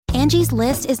Angie's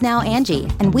List is now Angie,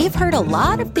 and we've heard a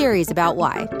lot of theories about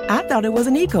why. I thought it was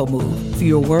an eco move.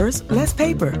 Fewer words, less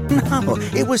paper. No,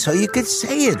 it was so you could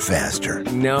say it faster.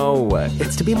 No,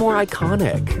 it's to be more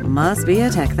iconic. Must be a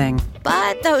tech thing.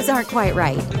 But those aren't quite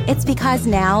right. It's because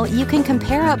now you can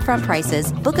compare upfront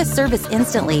prices, book a service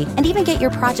instantly, and even get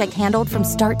your project handled from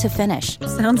start to finish.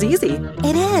 Sounds easy.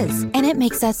 It is, and it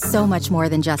makes us so much more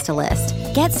than just a list.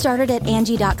 Get started at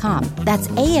Angie.com. That's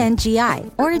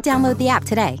ANGI, or download the app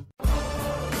today.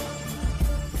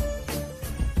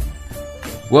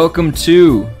 Welcome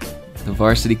to the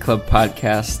Varsity Club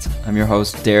podcast. I'm your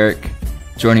host, Derek.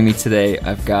 Joining me today,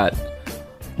 I've got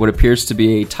what appears to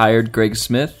be a tired Greg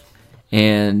Smith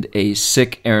and a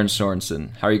sick Aaron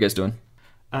Sorensen. How are you guys doing?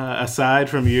 Aside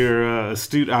from your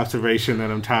astute observation that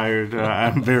I'm tired,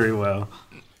 I'm very well.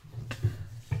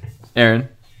 Aaron?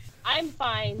 I'm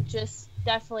fine, just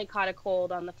definitely caught a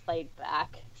cold on the flight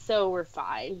back, so we're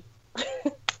fine.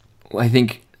 Well, I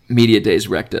think Media Days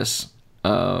wrecked us,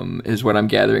 is what I'm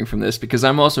gathering from this, because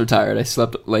I'm also tired. I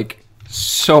slept like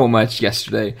so much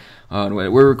yesterday.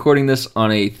 We're recording this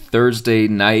on a Thursday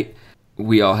night.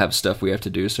 We all have stuff we have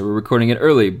to do, so we're recording it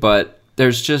early, but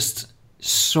there's just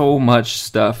so much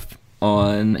stuff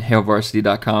on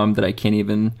HailVarsity.com that I can't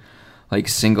even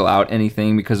single out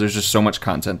anything, because there's just so much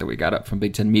content that we got up from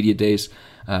Big Ten Media Days.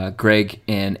 Greg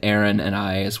and Aaron and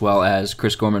I, as well as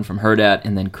Chris Gorman from Herdat,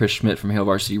 and then Chris Schmidt from Hail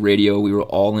Varsity Radio, we were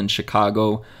all in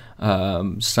Chicago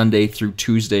Sunday through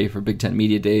Tuesday for Big Ten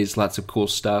Media Days. Lots of cool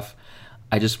stuff.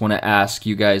 I just want to ask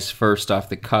you guys first off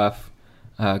the cuff.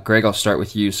 Greg, I'll start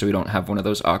with you so we don't have one of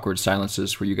those awkward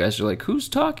silences where you guys are like, who's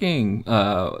talking?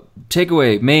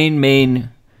 Takeaway, main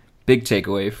big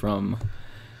takeaway from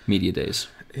Media Days.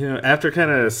 You know, after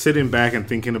kind of sitting back and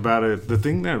thinking about it, the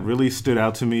thing that really stood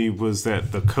out to me was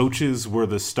that the coaches were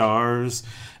the stars,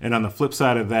 and on the flip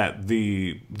side of that,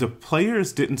 the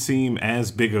players didn't seem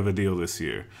as big of a deal this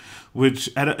year.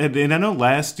 And I know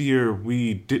last year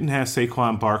we didn't have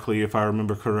Saquon Barkley, if I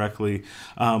remember correctly,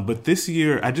 but this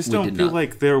year I just don't feel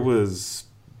like there was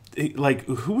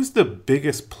who was the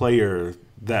biggest player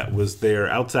that was there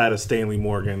outside of Stanley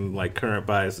Morgan, current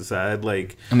bias aside.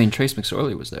 Trace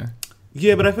McSorley was there.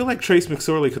 Yeah, but I feel like Trace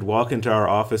McSorley could walk into our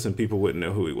office and people wouldn't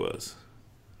know who he was.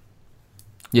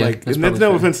 Yeah, and that's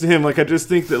no offense to him. I just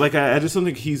think that, I just don't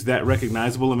think he's that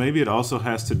recognizable. And maybe it also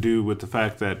has to do with the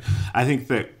fact that I think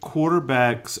that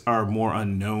quarterbacks are more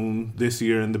unknown this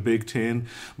year in the Big Ten.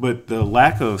 But the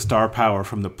lack of star power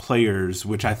from the players,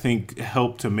 which I think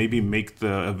helped to maybe make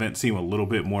the event seem a little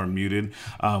bit more muted,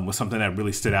 was something that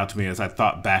really stood out to me as I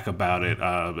thought back about it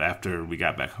after we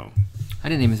got back home. I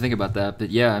didn't even think about that.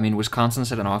 But yeah, Wisconsin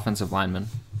said an offensive lineman.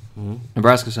 Mm-hmm.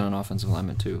 Nebraska sent an offensive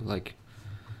lineman too.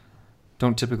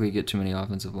 Don't typically get too many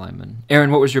offensive linemen.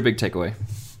 Aaron, what was your big takeaway?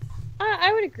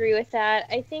 I would agree with that.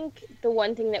 I think the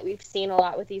one thing that we've seen a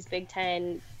lot with these Big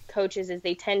Ten coaches is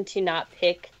they tend to not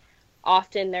pick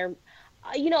often.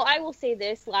 I will say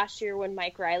this, last year when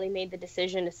Mike Riley made the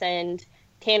decision to send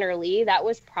Tanner Lee, that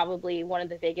was probably one of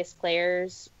the biggest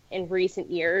players in recent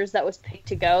years that was picked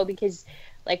to go because,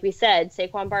 like we said,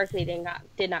 Saquon Barkley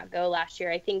did not go last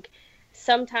year. I think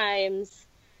sometimes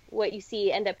what you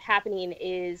see end up happening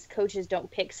is coaches don't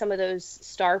pick some of those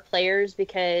star players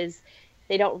because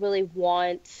they don't really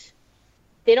want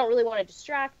to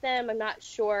distract them. I'm not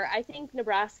sure. I think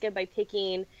Nebraska, by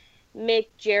picking Mick,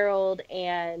 Gerald,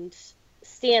 and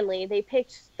Stanley, they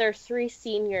picked their three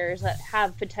seniors that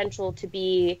have potential to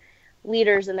be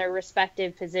leaders in their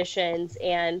respective positions.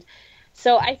 And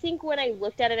so I think when I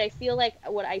looked at it, I feel like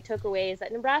what I took away is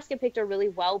that Nebraska picked a really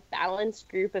well-balanced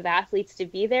group of athletes to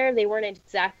be there. They weren't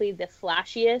exactly the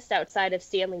flashiest outside of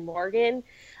Stanley Morgan.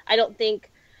 I don't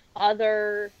think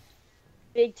other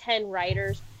Big Ten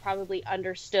writers probably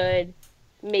understood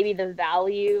maybe the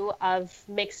value of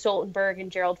Mick Stoltenberg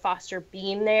and Gerald Foster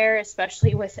being there,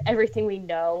 especially with everything we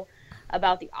know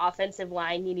about the offensive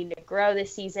line needing to grow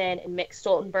this season, and Mick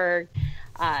Stoltenberg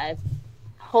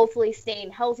hopefully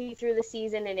staying healthy through the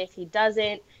season. And if he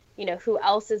doesn't, who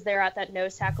else is there at that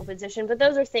nose tackle position? But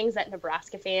those are things that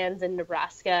Nebraska fans and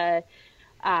Nebraska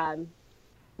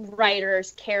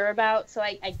writers care about. So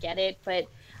I get it. But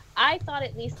I thought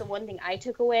at least the one thing I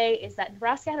took away is that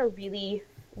Nebraska had a really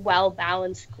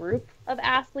well-balanced group of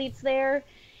athletes there.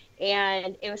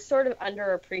 And it was sort of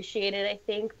underappreciated, I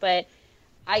think. But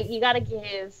you got to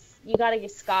give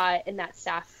Scott and that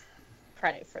staff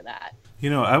credit for that.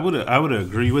 I would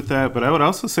agree with that, but I would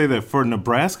also say that for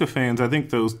Nebraska fans, I think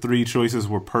those three choices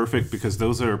were perfect because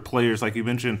those are players, like you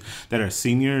mentioned, that are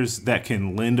seniors that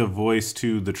can lend a voice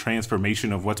to the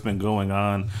transformation of what's been going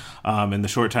on in the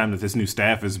short time that this new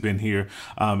staff has been here.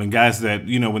 And guys that,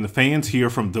 when the fans hear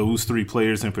from those three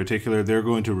players in particular, they're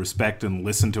going to respect and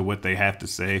listen to what they have to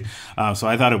say. So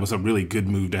I thought it was a really good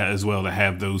move as well to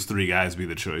have those three guys be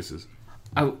the choices.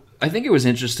 I think it was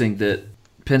interesting that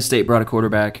Penn State brought a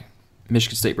quarterback,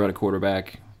 Michigan State brought a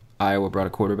quarterback, Iowa brought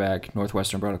a quarterback,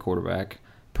 Northwestern brought a quarterback,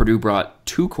 Purdue brought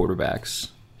two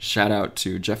quarterbacks. Shout out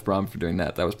to Jeff Brom for doing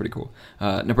that. That was pretty cool.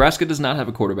 Nebraska does not have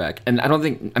a quarterback. And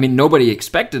nobody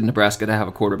expected Nebraska to have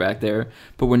a quarterback there.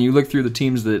 But when you look through the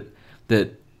teams that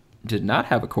did not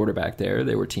have a quarterback there,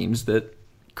 they were teams that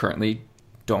currently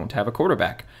don't have a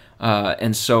quarterback.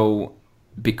 And so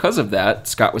because of that,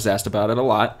 Scott was asked about it a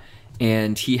lot.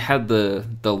 And he had the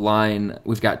line,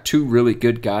 we've got two really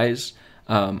good guys.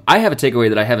 I have a takeaway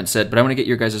that I haven't said, but I want to get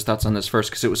your guys' thoughts on this first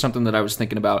because it was something that I was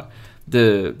thinking about.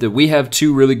 The we have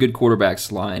two really good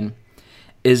quarterbacks line.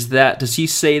 Does he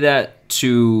say that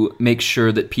to make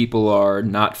sure that people are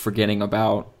not forgetting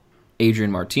about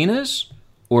Adrian Martinez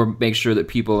or make sure that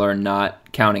people are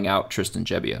not counting out Tristan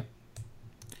Gebbia?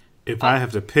 If I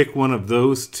have to pick one of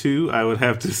those two, I would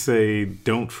have to say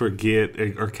don't forget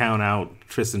or count out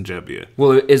Tristan Gebbia.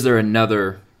 Well, is there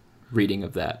another reading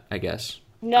of that, I guess?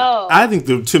 No. I think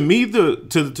to me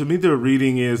the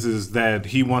reading is that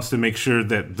he wants to make sure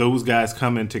that those guys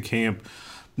come into camp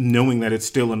knowing that it's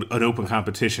still an open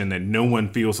competition, that no one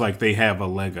feels like they have a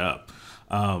leg up.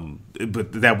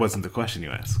 But that wasn't the question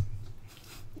you asked.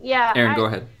 Yeah. Aaron, go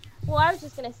ahead. Well, I was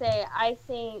just going to say, I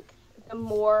think the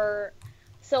more...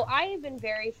 So I have been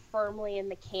very firmly in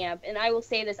the camp, and I will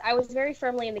say this, I was very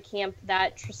firmly in the camp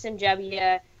that Tristan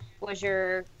Gebbia was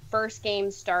your first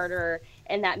game starter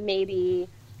and that maybe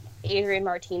Adrian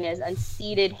Martinez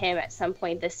unseated him at some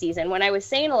point this season. When I was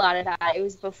saying a lot of that, it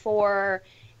was before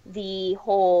the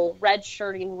whole red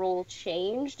shirting rule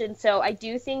changed. And so I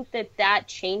do think that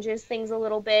changes things a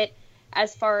little bit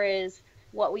as far as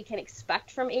what we can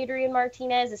expect from Adrian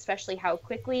Martinez, especially how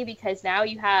quickly, because now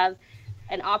you have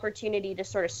an opportunity to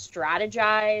sort of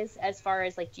strategize as far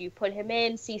as, like, do you put him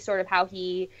in, see sort of how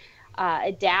he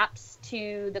adapts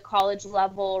to the college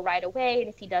level right away, and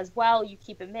if he does well, you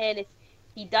keep him in. If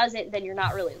he doesn't, then you're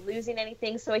not really losing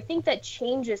anything. So I think that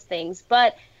changes things,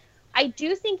 but I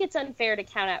do think it's unfair to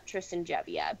count out Tristan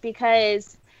Gebbia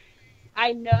because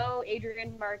I know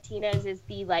Adrian Martinez is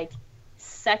the, like,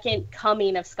 second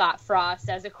coming of Scott Frost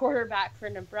as a quarterback for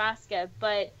Nebraska,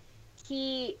 but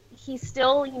he's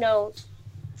still,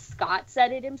 Scott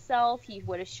said it himself. He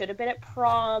should have been at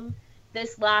prom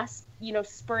this last,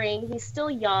 spring. He's still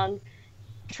young.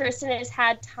 Tristan has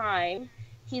had time.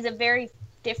 He's a very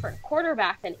different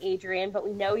quarterback than Adrian, but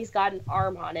we know he's got an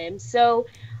arm on him. So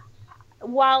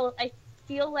while I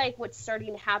feel like what's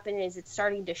starting to happen is it's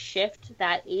starting to shift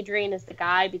that Adrian is the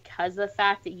guy because of the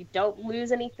fact that you don't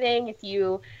lose anything if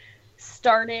you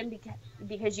start him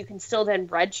because you can still then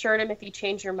redshirt him if you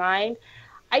change your mind.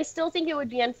 I still think it would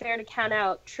be unfair to count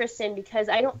out Tristan because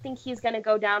I don't think he's going to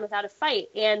go down without a fight.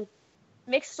 And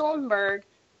Mick Stoltenberg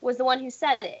was the one who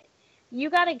said it. You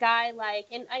got a guy like,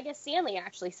 and I guess Stanley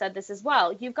actually said this as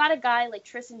well, you've got a guy like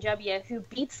Tristan Gebbia who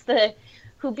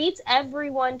beats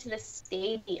everyone to the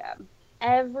stadium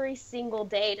every single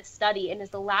day to study and is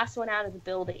the last one out of the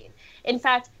building. In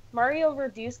fact, Mario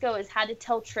Verduzco has had to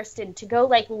tell Tristan to go,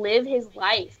 like, live his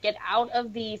life, get out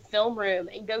of the film room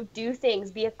and go do things,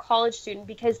 be a college student,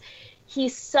 because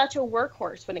he's such a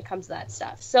workhorse when it comes to that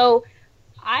stuff. So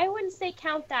I wouldn't say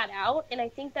count that out, and I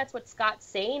think that's what Scott's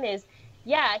saying is,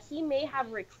 yeah, he may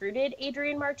have recruited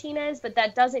Adrian Martinez, but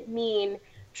that doesn't mean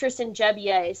Tristan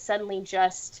Gebbia is suddenly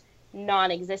just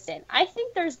non-existent. I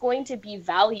think there's going to be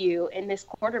value in this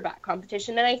quarterback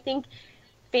competition, and I think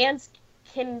fans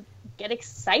can get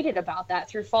excited about that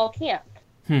through fall camp.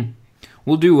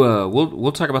 We'll do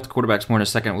we'll talk about the quarterbacks more in a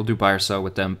second. We'll do buy or sell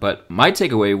with them. But my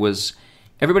takeaway was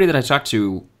everybody that I talked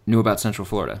to knew about Central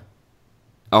Florida.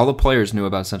 All the players knew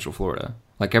about Central Florida.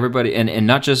 Like everybody, and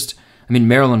not just,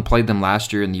 Maryland played them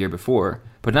last year and the year before,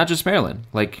 but not just Maryland.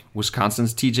 Like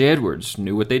Wisconsin's TJ Edwards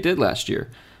knew what they did last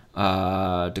year.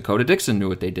 Dakota Dixon knew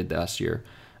what they did last year.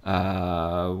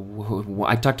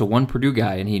 I talked to one Purdue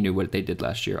guy and he knew what they did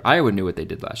last year. Iowa knew what they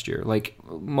did last year. Like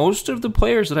most of the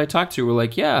players that I talked to were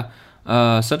like, yeah,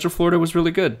 Central Florida was really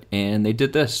good and they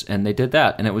did this and they did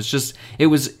that. And it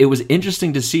was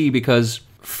interesting to see because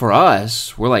for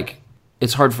us, we're like,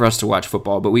 it's hard for us to watch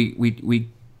football, but we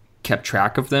kept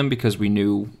track of them because we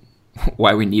knew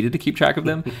why we needed to keep track of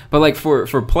them. But like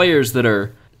for players that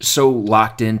are so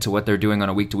locked into what they're doing on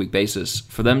a week-to-week basis,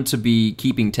 for them to be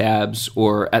keeping tabs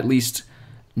or at least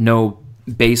know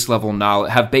base level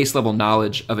knowledge, have base level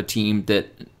knowledge of a team that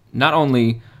not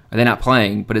only are they not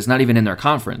playing, but is not even in their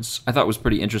conference, I thought was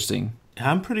pretty interesting.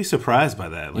 I'm pretty surprised by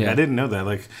that. Like, Yeah. I didn't know that.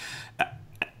 Like,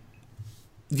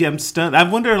 yeah, I'm stunned. I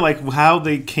wonder, like, how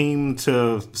they came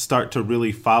to start to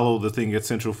really follow the thing at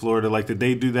Central Florida. Like, did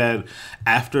they do that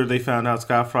after they found out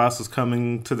Scott Frost was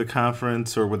coming to the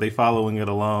conference, or were they following it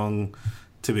along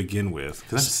to begin with?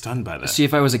 Because I'm stunned by that. See,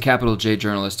 if I was a capital J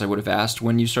journalist, I would have asked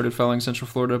when you started following Central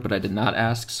Florida, but I did not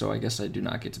ask, so I guess I do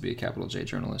not get to be a capital J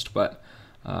journalist. But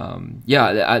yeah,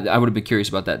 I would have been curious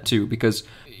about that too, because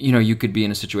you could be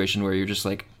in a situation where you're just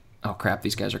like, oh crap,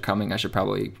 these guys are coming. I should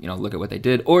probably look at what they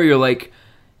did, or you're like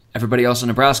everybody else in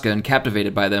Nebraska and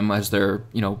captivated by them as they're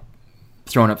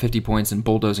throwing up 50 points and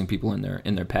bulldozing people in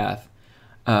their path.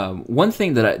 One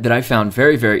thing that I found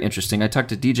very, very interesting, I talked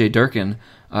to DJ Durkin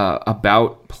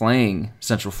about playing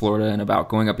Central Florida and about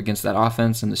going up against that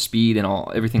offense and the speed and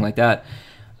everything like that.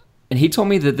 And he told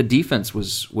me that the defense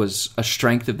was a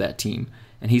strength of that team.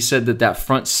 And he said that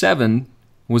front seven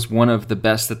was one of the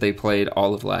best that they played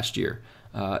all of last year.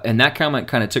 And that comment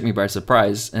kind of took me by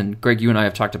surprise. And Greg, you and I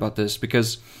have talked about this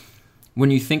because when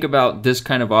you think about this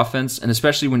kind of offense, and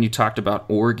especially when you talked about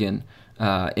Oregon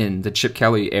in the Chip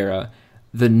Kelly era,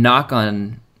 the knock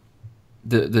on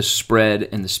the spread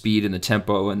and the speed and the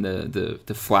tempo and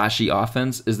the flashy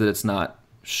offense is that it's not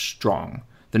strong.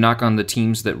 The knock on the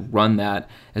teams that run that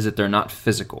is that they're not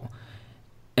physical.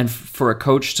 And for a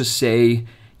coach to say,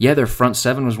 yeah, their front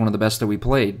seven was one of the best that we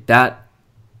played, that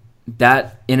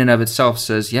in and of itself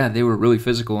says, yeah, they were really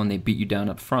physical and they beat you down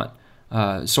up front.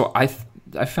 So I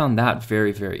found that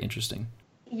very, very interesting.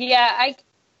 Yeah,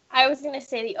 I was going to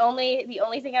say the only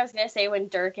thing I was going to say when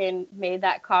Durkin made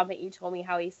that comment, you told me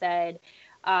how he said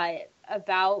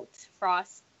about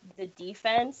Frost, the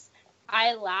defense.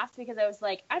 I laughed because I was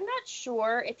like, I'm not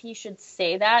sure if he should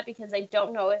say that because I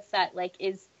don't know if that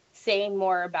is saying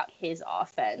more about his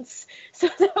offense. So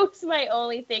that was my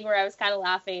only thing where I was kind of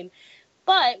laughing.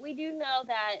 But we do know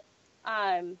that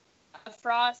a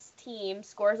Frost team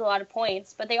scores a lot of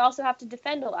points, but they also have to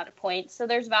defend a lot of points. So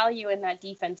there's value in that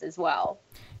defense as well.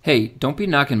 Hey, don't be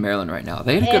knocking Maryland right now.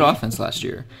 They had a good offense last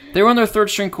year. They were on their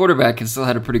third-string quarterback and still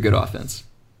had a pretty good offense.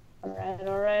 All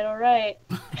right.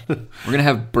 We're going to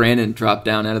have Brandon drop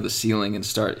down out of the ceiling and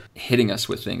start hitting us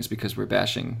with things because we're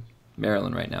bashing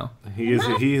Maryland right now.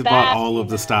 He's bought all of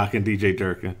the stock in DJ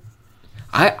Durkin.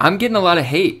 I'm getting a lot of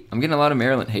hate. I'm getting a lot of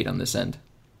Maryland hate on this end.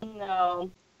 No.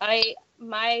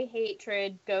 My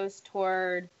hatred goes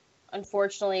toward,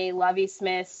 unfortunately, Lovie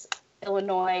Smith's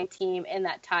Illinois team and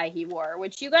that tie he wore,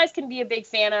 which you guys can be a big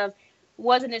fan of.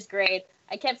 Wasn't as great.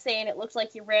 I kept saying it looked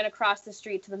like he ran across the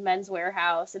street to the men's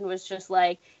warehouse and was just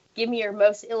like, give me your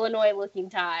most Illinois-looking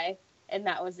tie, and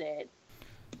that was it.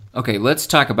 Okay, let's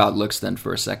talk about looks then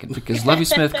for a second, because Lovie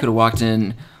Smith could have walked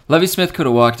in. Lovie Smith could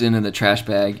have walked in the trash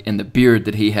bag, and the beard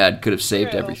that he had could have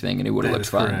saved everything, and it would have looked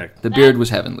fine. Correct. The beard was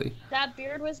heavenly. That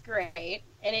beard was great,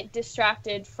 and it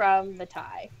distracted from the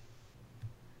tie.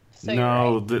 So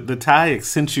no, right. the tie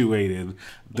accentuated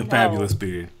the fabulous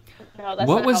beard. No, that's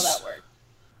not how that worked.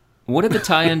 What did the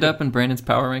tie end up in Brandon's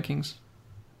power rankings?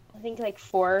 I think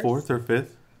fourth. Fourth or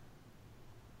fifth?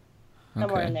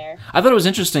 Somewhere in there. I thought it was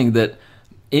interesting that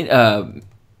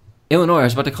Illinois, I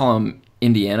was about to call them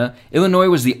Indiana. Illinois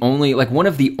was the only, one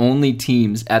of the only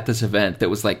teams at this event that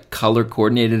was color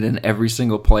coordinated and every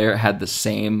single player had the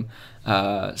same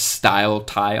style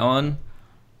tie on,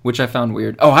 which I found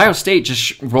weird. Ohio State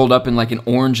just rolled up in an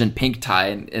orange and pink tie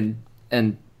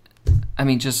and I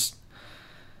mean, just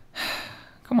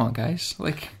come on, guys.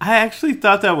 I actually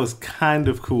thought that was kind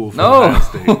of cool for Ohio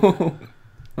State.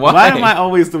 Why am I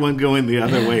always the one going the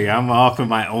other way? I'm off in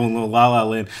my own little la-la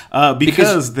land.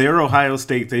 Because they're Ohio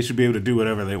State, they should be able to do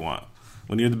whatever they want.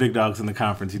 When you're the big dogs in the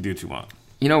conference, you do what you want.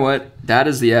 You know what? That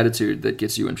is the attitude that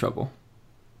gets you in trouble.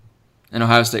 And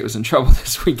Ohio State was in trouble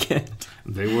this weekend.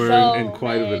 They were in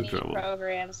quite a bit of trouble.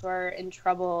 Programs were in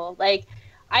trouble.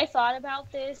 I thought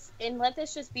about this, and let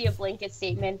this just be a blanket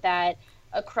statement that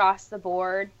across the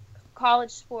board,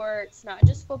 college sports, not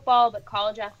just football, but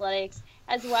college athletics,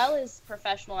 as well as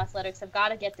professional athletics, have got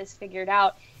to get this figured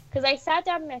out. Because I sat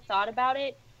down and I thought about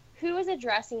it. Who was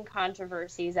addressing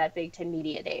controversies at Big Ten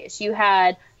Media Days? You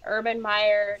had Urban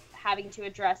Meyer having to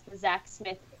address the Zach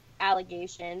Smith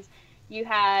allegations. You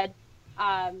had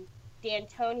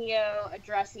D'Antonio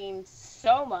addressing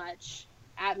so much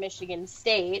at Michigan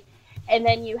State. And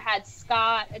then you had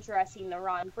Scott addressing the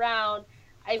Ron Brown.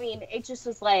 I mean, it just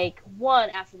was one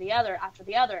after the other, after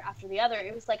the other, after the other.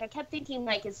 It was I kept thinking,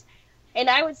 And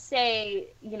I would say,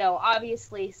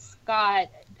 obviously Scott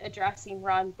addressing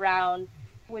Ron Brown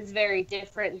was very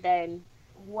different than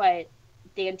what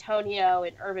D'Antonio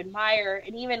and Urban Meyer,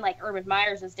 and even like Urban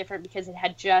Meyer's was different because it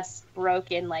had just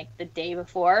broken like the day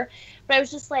before. But I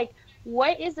was just like,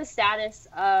 what is the status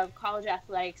of college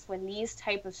athletics when these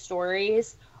type of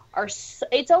stories are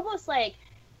it's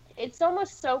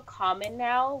almost so common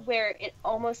now where it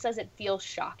almost doesn't feel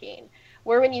shocking,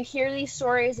 where when you hear these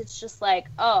stories it's just like,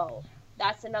 oh,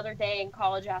 that's another day in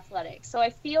college athletics. So I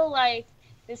feel like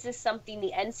this is something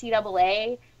the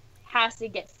NCAA has to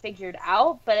get figured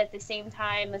out, but at the same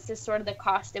time this is sort of the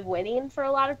cost of winning for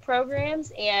a lot of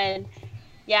programs. And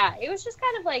yeah, it was just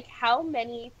kind of like, how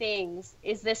many things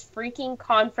is this freaking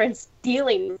conference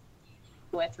dealing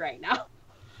with right now?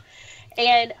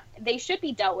 And they should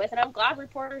be dealt with, and I'm glad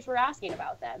reporters were asking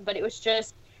about them, but it was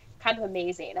just kind of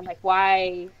amazing. I'm like,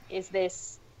 why is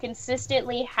this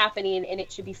consistently happening, and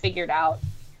it should be figured out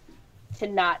to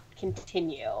not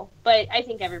continue? But I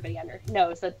think everybody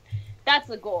knows that that's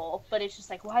the goal, but it's just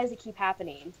like, why does it keep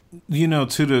happening?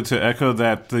 To echo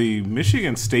that, the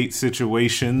Michigan State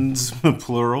situations,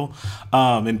 plural,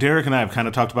 and Derek and I have kind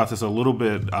of talked about this a little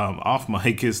bit off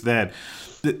mic, is that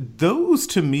those,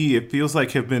 to me, it feels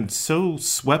like have been so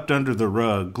swept under the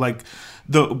rug. Like,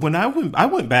 when I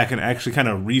went back and actually kind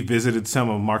of revisited some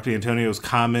of Mark D'Antonio's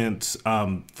comments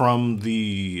from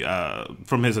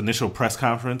his initial press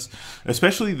conference,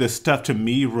 especially the stuff to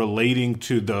me relating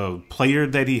to the player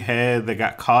that he had that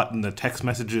got caught in the text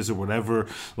messages or whatever,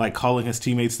 like calling his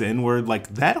teammates the N-word,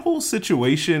 like that whole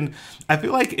situation. I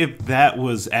feel like if that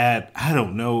was at, I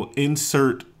don't know,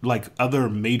 insert like other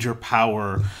major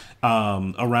power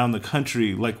around the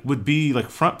country, like would be like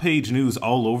front page news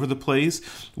all over the place,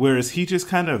 whereas he just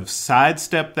kind of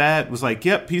sidestepped that, was like,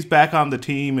 yep, he's back on the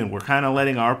team and we're kind of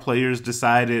letting our players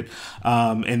decide it,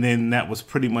 and then that was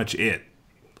pretty much it.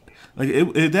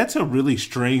 Like that's a really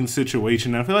strange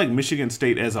situation. I feel like Michigan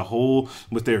State as a whole,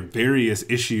 with their various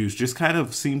issues, just kind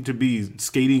of seem to be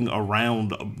skating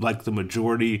around like the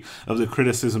majority of the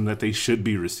criticism that they should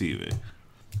be receiving.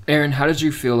 Aaron, how did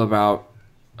you feel about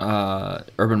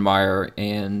Urban Meyer,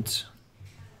 and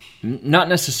not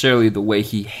necessarily the way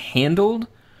he handled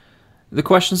the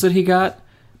questions that he got,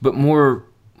 but more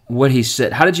what he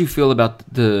said? How did you feel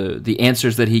about the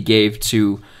answers that he gave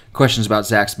to questions about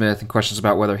Zach Smith and questions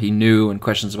about whether he knew and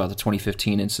questions about the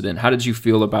 2015 incident? How did you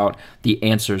feel about the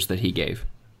answers that he gave?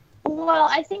 Well,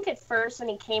 I think at first when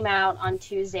he came out on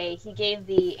Tuesday, he gave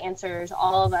the answers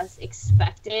all of us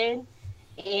expected,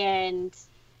 and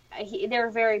they were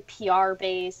very PR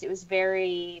based. It was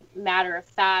very matter of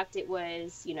fact. It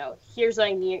was, here's what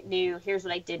I knew, here's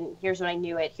what I didn't, here's when I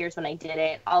knew it, here's when I did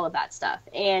it, all of that stuff.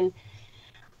 And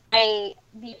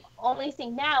the only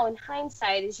thing now in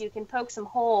hindsight is you can poke some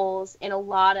holes in a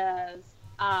lot of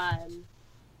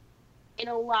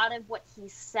what he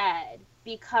said,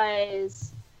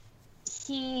 because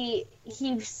he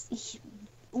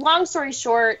long story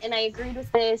short, and I agreed with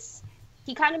this,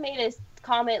 he kind of made a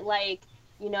comment like,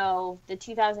 the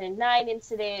 2009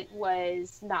 incident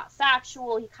was not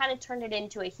factual. He kind of turned it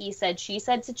into a he said, she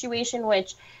said situation,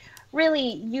 which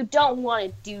really you don't want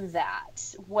to do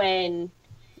that when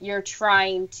you're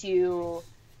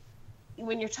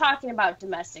talking about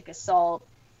domestic assault.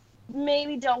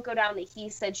 Maybe don't go down the he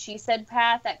said, she said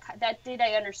path. That did,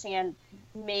 I understand,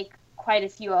 make quite a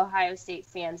few Ohio State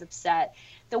fans upset.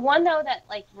 The one, though, that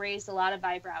raised a lot of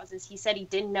eyebrows is he said he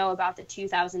didn't know about the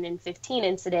 2015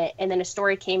 incident, and then a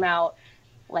story came out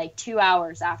 2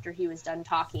 hours after he was done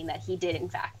talking that he did in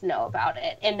fact know about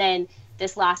it. And then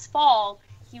this last fall,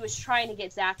 he was trying to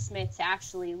get Zach Smith to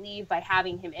actually leave by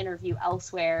having him interview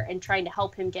elsewhere and trying to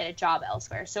help him get a job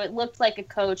elsewhere. So it looked like a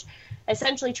coach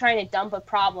essentially trying to dump a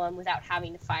problem without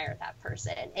having to fire that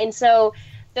person. And so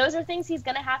those are things he's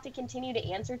going to have to continue to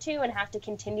answer to and have to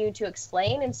continue to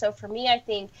explain. And so for me, I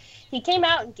think he came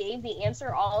out and gave the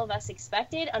answer all of us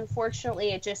expected.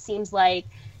 Unfortunately, it just seems like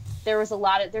there's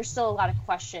still a lot of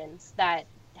questions that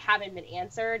haven't been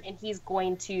answered, and he's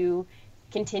going to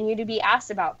continue to be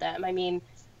asked about them. I mean,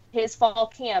 his fall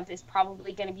camp is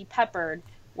probably going to be peppered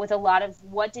with a lot of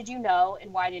what did you know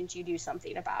and why didn't you do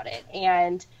something about it?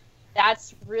 And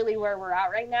that's really where we're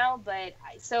at right now. But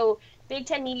so Big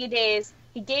Ten Media Days,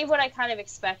 he gave what I kind of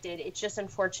expected. It's just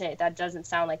unfortunate that doesn't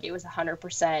sound like it was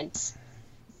 100%.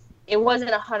 It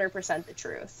wasn't 100% the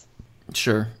truth.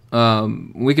 Sure.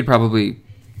 We could probably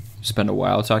spend a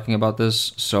while talking about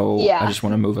this, so yeah. I just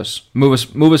want to move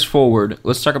us forward.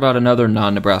 Let's talk about another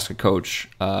non-Nebraska coach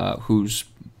whose,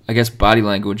 I guess, body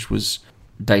language was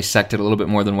dissected a little bit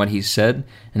more than what he said,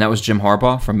 and that was Jim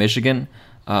Harbaugh from Michigan.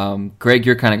 Greg,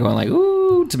 you're kind of going like,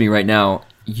 ooh, to me right now.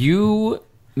 You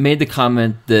made the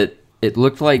comment that it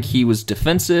looked like he was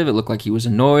defensive. It looked like he was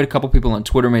annoyed. A couple people on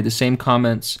Twitter made the same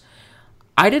comments.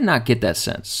 I did not get that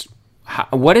sense.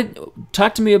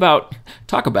 Talk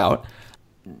about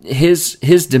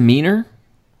his demeanor?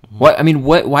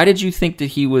 Why did you think that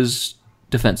he was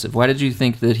defensive? Why did you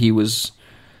think that he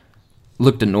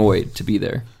looked annoyed to be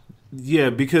there? Yeah,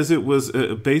 because it was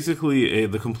basically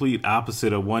the complete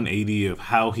opposite of 180 of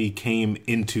how he came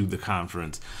into the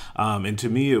conference. And to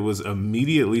me, it was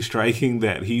immediately striking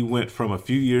that he went from a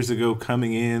few years ago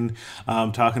coming in,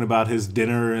 talking about his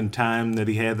dinner and time that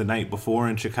he had the night before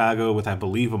in Chicago with, I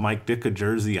believe, a Mike Ditka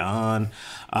jersey on,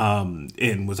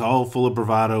 and was all full of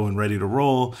bravado and ready to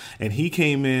roll. And he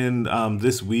came in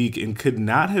this week and could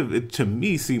not have, it to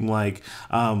me, seemed like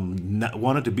not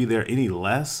wanted to be there any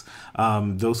less.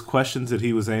 Those questions that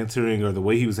he was answering, or the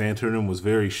way he was answering them, was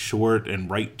very short and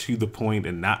right to the point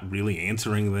and not really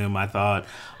answering them, I thought.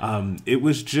 It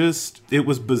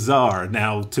was bizarre.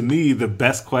 Now, to me, the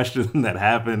best question that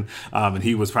happened, and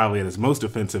he was probably at his most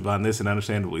offensive on this, and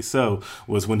understandably so,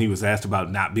 was when he was asked about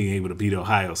not being able to beat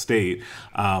Ohio State.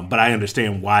 But I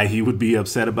understand why he would be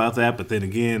upset about that. But then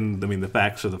again, I mean, the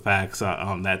facts are the facts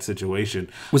on that situation.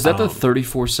 Was that the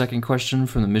 34-second question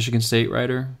from the Michigan State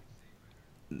writer?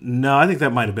 No, I think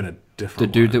that might have been a different one.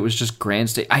 The dude that was just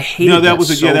grandstand. I hated that that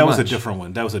was so much. was a different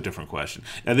one. That was a different question.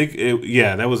 I think,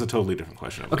 that was a totally different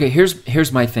question. Okay,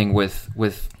 here's my thing with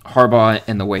Harbaugh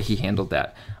and the way he handled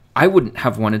that. I wouldn't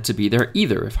have wanted to be there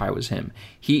either if I was him.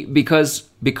 Because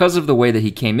of the way that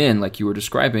he came in, like you were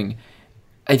describing,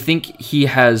 I think he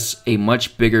has a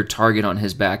much bigger target on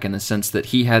his back in the sense that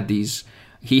he had these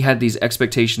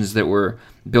expectations that were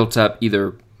built up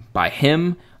either by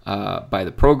him, by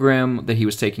the program that he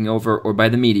was taking over, or by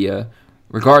the media.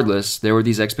 Regardless, there were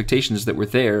these expectations that were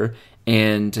there,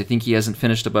 and I think he hasn't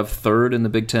finished above third in the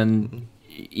Big Ten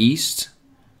East.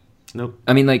 Nope.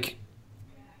 I mean, like,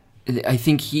 I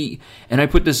think and I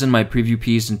put this in my preview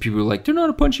piece, and people were like, they're not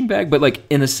a punching bag, but like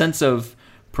in the sense of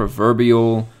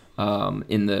proverbial,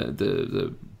 in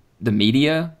the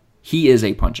media, he is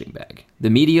a punching bag. The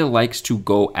media likes to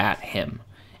go at him.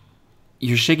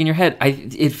 You're shaking your head.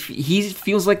 If he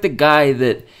feels like the guy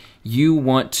that you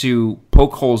want to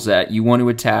poke holes at, you want to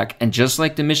attack, and just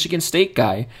like the Michigan State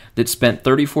guy that spent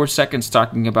 34 seconds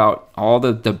talking about all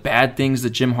the bad things that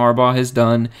Jim Harbaugh has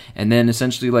done, and then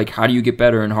essentially like, how do you get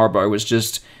better? And Harbaugh was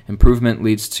just improvement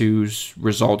leads to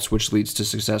results, which leads to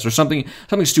success, or something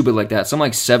stupid like that, some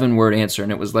like 7-word answer.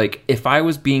 And it was like, if I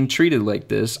was being treated like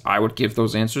this, I would give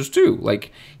those answers too.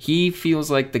 Like, he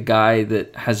feels like the guy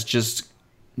that has just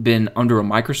been under a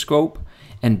microscope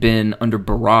and been under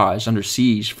barrage, under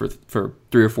siege for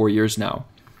 3 or 4 years now.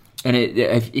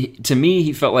 And to me,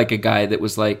 he felt like a guy that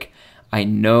was like, I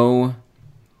know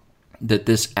that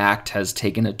this act has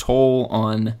taken a toll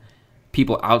on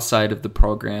people outside of the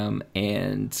program,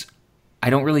 and I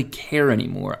don't really care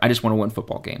anymore. I just want to win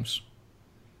football games.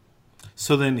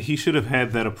 So then he should have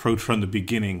had that approach from the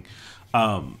beginning.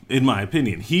 In my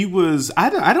opinion, he was.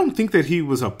 I don't think that he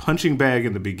was a punching bag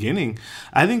in the beginning.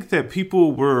 I think that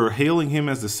people were hailing him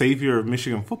as the savior of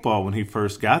Michigan football when he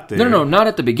first got there. No, not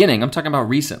at the beginning. I'm talking about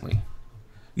recently.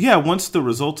 Yeah, once the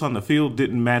results on the field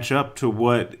didn't match up to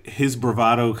what his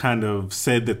bravado kind of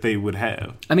said that they would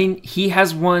have. I mean, he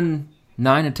has won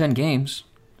 9 of 10 games,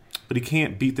 but he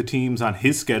can't beat the teams on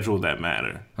his schedule that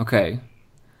matter. Okay,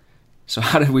 so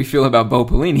how did we feel about Bo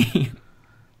Pelini?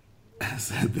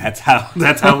 That's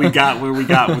how we got where we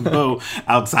got with Bo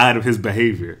outside of his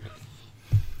behavior.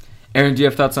 Aaron, do you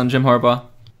have thoughts on Jim Harbaugh?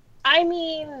 I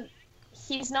mean,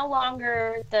 he's no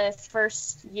longer the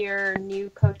first-year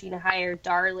new coaching hire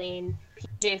darling.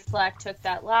 PJ Fleck took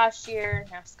that last year.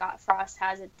 Now Scott Frost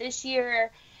has it this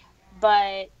year.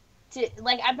 But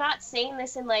I'm not saying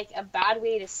this in like a bad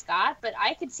way to Scott, but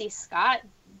I could see Scott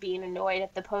being annoyed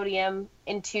at the podium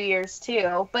in 2 years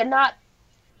too, but not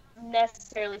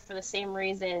necessarily for the same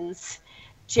reasons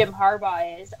Jim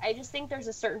Harbaugh is. I just think there's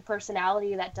a certain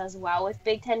personality that does well with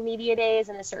Big Ten Media Days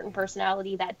and a certain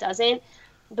personality that doesn't.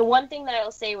 The one thing that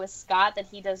I'll say with Scott that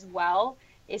he does well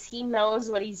is he knows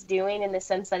what he's doing, in the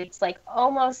sense that it's like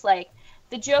almost like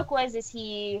the joke was, is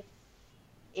he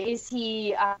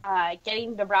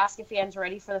getting Nebraska fans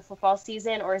ready for the football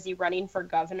season, or is he running for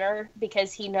governor?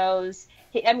 Because he knows,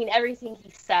 everything he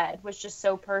said was just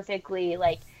so perfectly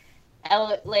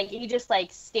he just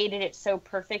stated it so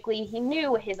perfectly. He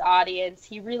knew his audience.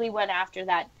 He really went after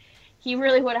that. He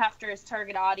really went after his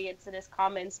target audience in his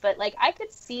comments. But I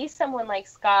could see someone like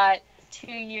Scott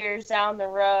 2 years down the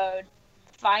road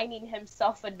finding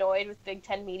himself annoyed with Big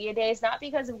Ten Media Days, not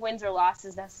because of wins or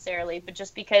losses necessarily, but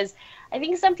just because I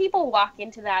think some people walk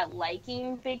into that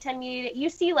liking Big Ten Media Day. You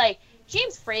see, like,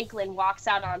 James Franklin walks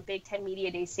out on Big Ten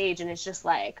Media Day stage and it's just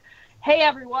like, hey,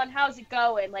 everyone, how's it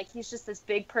going? Like, he's just this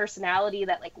big personality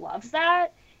that, like, loves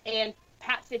that. And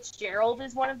Pat Fitzgerald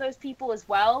is one of those people as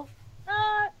well.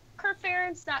 Kirk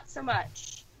Ferentz, not so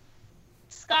much.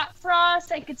 Scott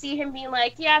Frost, I could see him being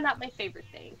like, yeah, not my favorite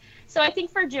thing. So I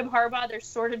think for Jim Harbaugh, there's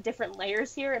sort of different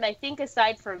layers here. And I think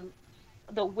aside from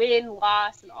the win,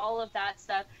 loss, and all of that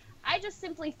stuff, I just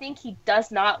simply think he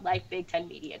does not like Big Ten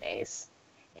Media Days.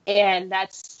 And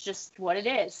that's just what it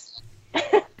is.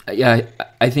 Yeah,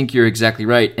 I think you're exactly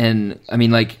right. And, I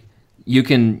mean, like, you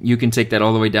can take that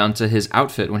all the way down to his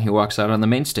outfit when he walks out on the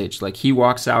main stage. Like, he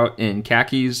walks out in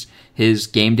khakis, his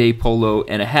game day polo,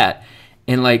 and a hat.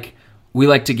 And, like, we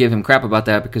like to give him crap about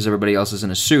that because everybody else is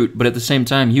in a suit, but at the same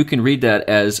time, you can read that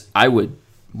as I would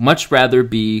much rather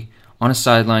be on a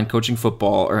sideline coaching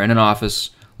football or in an office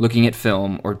looking at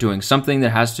film or doing something that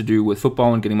has to do with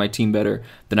football and getting my team better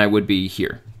than I would be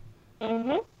here.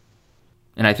 Mm-hmm.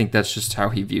 And I think that's just how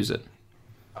he views it.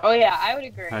 Oh, yeah, I would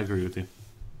agree. I agree with you.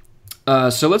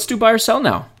 So let's do buy or sell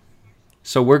now.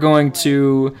 So we're going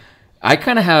to... I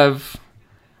kind of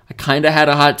had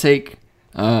a hot take,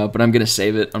 but I'm going to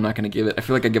save it. I'm not going to give it. I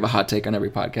feel like I give a hot take on every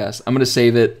podcast. I'm going to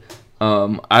save it.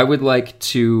 I would like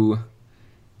to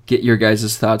get your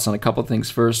guys' thoughts on a couple things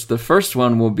first. The first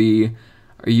one will be,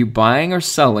 are you buying or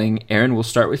selling? Aaron, we'll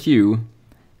start with you.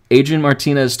 Adrian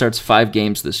Martinez starts 5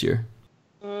 games this year.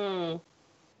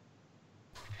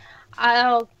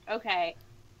 Oh, okay.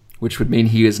 Which would mean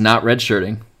he is not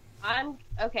redshirting.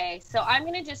 So I'm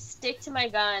going to just stick to my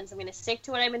guns. I'm going to stick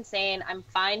to what I've been saying. I'm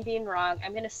fine being wrong.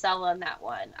 I'm going to sell on that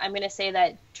one. I'm going to say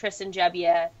that Tristan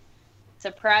Gebbia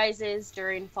surprises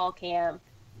during fall camp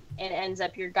and ends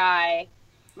up your guy.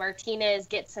 Martinez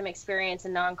gets some experience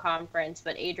in non-conference,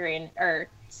 but Adrian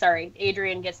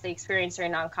gets the experience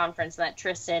during non-conference, and that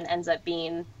Tristan ends up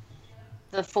being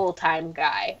the full-time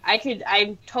guy.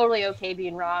 I'm totally okay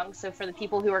being wrong. So for the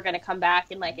people who are going to come back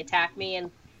and like attack me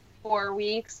in 4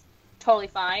 weeks, totally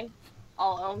fine.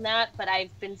 I'll own that. But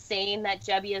I've been saying that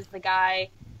Gebbia is the guy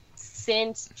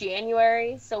since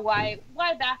January. So why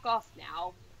back off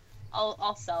now?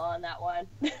 I'll sell on that one.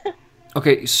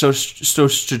 Okay, so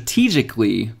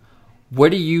strategically, where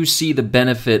do you see the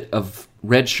benefit of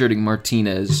redshirting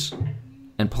Martinez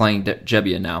and playing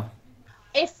Gebbia now?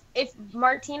 If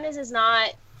Martinez is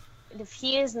not,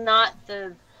 here's my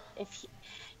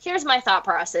thought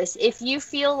process. If you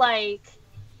feel like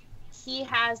he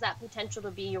has that potential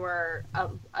to be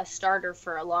a starter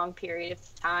for a long period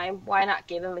of time, why not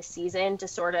give him a season to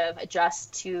sort of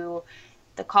adjust to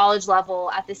the college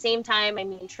level? At the same time, I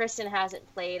mean, Tristan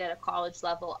hasn't played at a college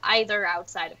level either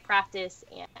outside of practice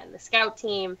and the scout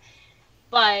team,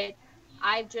 but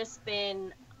I've just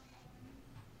been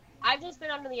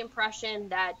under the impression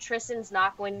that Tristan's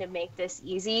not going to make this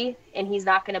easy and he's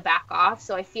not going to back off.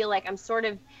 So I feel like I'm sort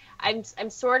of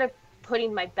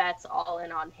putting my bets all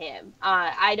in on him.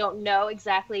 I don't know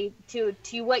exactly to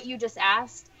what you just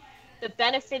asked. The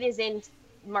benefit is in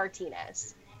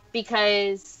Martinez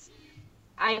because,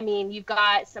 I mean, you've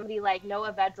got somebody like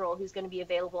Noah Vedral who's going to be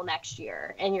available next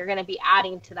year, and you're going to be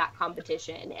adding to that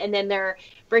competition. And then they're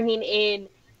bringing in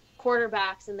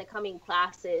quarterbacks in the coming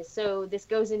classes. So this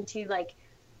goes into, like,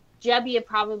 Gebbia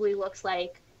probably looks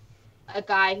like a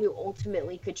guy who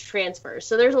ultimately could transfer.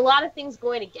 So there's a lot of things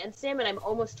going against him, and I'm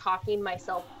almost talking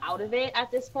myself out of it at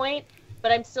this point.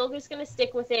 But I'm still just going to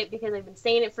stick with it because I've been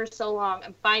saying it for so long.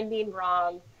 I'm fine being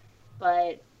wrong,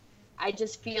 but I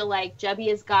just feel like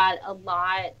Gebbia's got a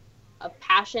lot of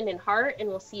passion and heart, and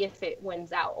we'll see if it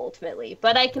wins out ultimately.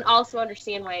 But I can also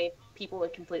understand why people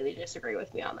would completely disagree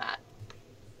with me on that.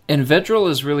 And Vedral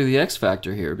is really the X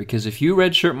factor here, because if you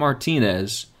redshirt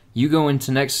Martinez, you go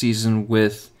into next season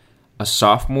with a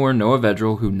sophomore Noah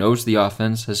Vedral who knows the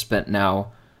offense, has spent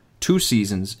now 2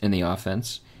 seasons in the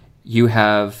offense. You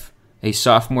have a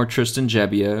sophomore Tristan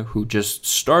Gebbia who just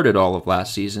started all of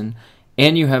last season,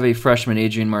 and you have a freshman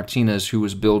Adrian Martinez who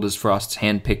was billed as Frost's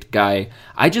handpicked guy.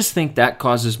 I just think that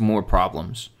causes more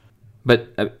problems.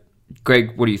 But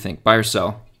Greg, what do you think? Buy or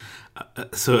sell?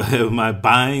 So am I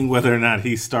buying whether or not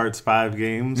he starts 5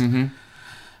 games? Mm-hmm.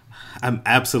 I'm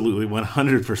absolutely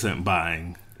 100%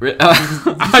 buying.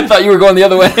 I thought you were going the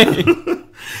other way.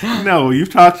 No,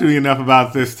 you've talked to me enough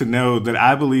about this to know that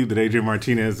I believe that Adrian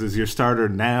Martinez is your starter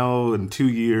now and 2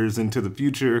 years into the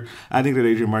future. I think that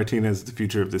Adrian Martinez is the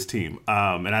future of this team,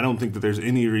 and I don't think that there's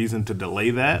any reason to delay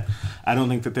that. I don't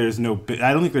think that there's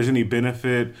any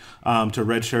benefit to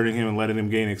redshirting him and letting him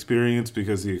gain experience,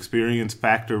 because the experience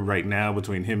factor right now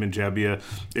between him and Jebbia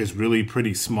is really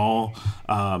pretty small.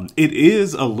 It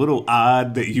is a little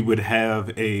odd that you would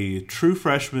have a true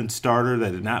freshman starter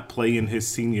that did not play in his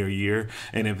senior year,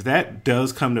 and if that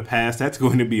does come to pass, that's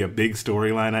going to be a big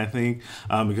storyline, I think,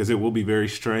 because it will be very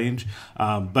strange.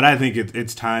 But I think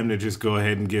it's time to just go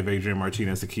ahead and give Adrian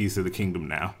Martinez the keys to the kingdom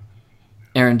now.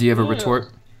 Aaron, do you have a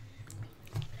retort?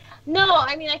 No,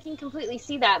 I mean, I can completely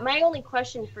see that. My only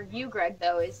question for you, Greg,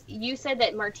 though, is you said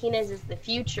that Martinez is the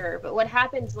future, but what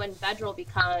happens when Vedral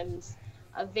becomes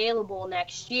available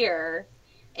next year?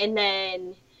 And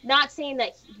then, not saying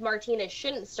that Martinez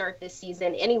shouldn't start this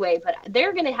season anyway, but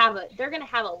they're going to have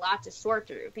a lot to sort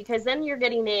through, because then you're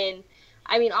getting in.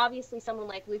 I mean, obviously, someone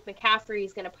like Luke McCaffrey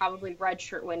is going to probably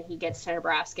redshirt when he gets to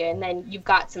Nebraska, and then you've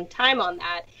got some time on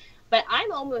that. But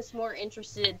I'm almost more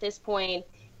interested at this point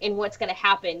in what's going to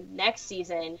happen next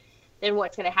season than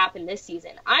what's going to happen this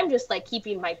season. I'm just like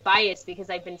keeping my bias, because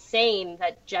I've been saying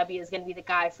that Jebbia is going to be the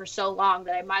guy for so long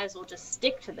that I might as well just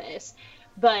stick to this.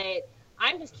 But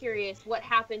I'm just curious what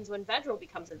happens when Vedral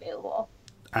becomes available.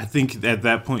 I think at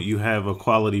that point you have a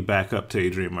quality backup to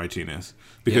Adrian Martinez,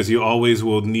 because you always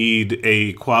will need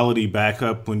a quality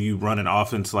backup when you run an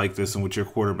offense like this in which your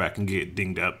quarterback can get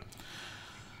dinged up.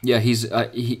 Yeah,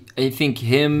 I think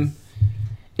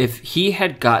if he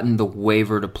had gotten the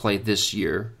waiver to play this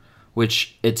year,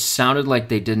 which it sounded like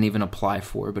they didn't even apply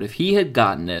for, but if he had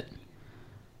gotten it,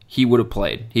 he would have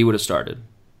played. He would have started.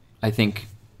 I think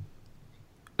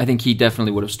he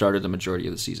definitely would have started the majority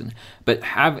of the season. But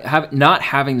not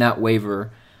having that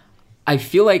waiver, I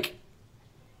feel like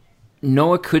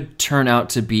Noah could turn out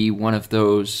to be one of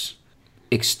those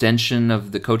extension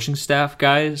of the coaching staff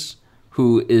guys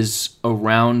who is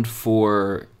around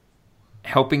for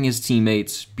helping his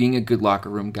teammates, being a good locker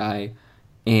room guy,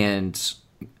 and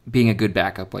being a good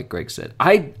backup, like Greg said.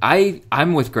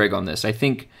 I'm with Greg on this. I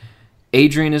think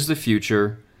Adrian is the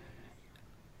future.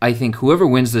 I think whoever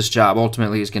wins this job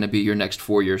ultimately is going to be your next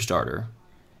 4-year starter.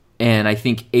 And I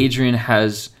think Adrian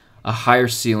has a higher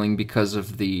ceiling because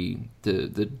of the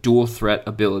dual threat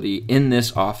ability in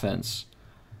this offense.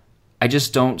 I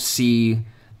just don't see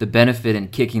the benefit in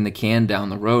kicking the can down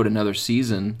the road another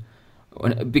season.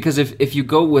 Because if you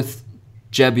go with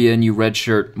Jebbia and you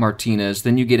redshirt Martinez,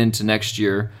 then you get into next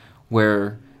year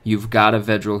where you've got a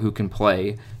Vedral who can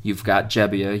play, you've got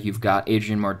Jebbia, you've got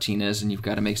Adrian Martinez, and you've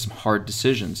got to make some hard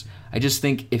decisions. I just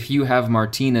think if you have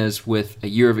Martinez with a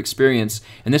year of experience,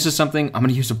 and this is something, I'm going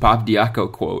to use a Bob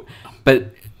Diaco quote,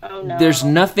 but there's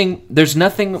nothing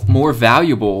more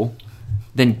valuable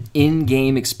than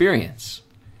in-game experience.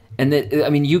 And that, I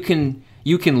mean, you can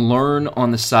learn on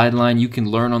the sideline, you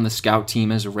can learn on the scout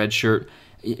team as a redshirt,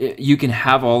 you can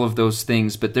have all of those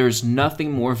things, but there's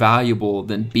nothing more valuable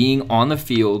than being on the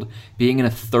field, being in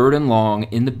a 3rd and long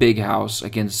in the big house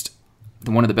against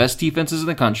one of the best defenses in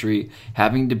the country,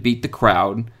 having to beat the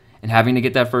crowd, and having to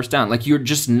get that first down. Like, you're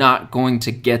just not going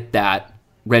to get that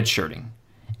redshirting.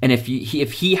 And if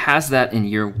he has that in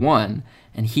year 1,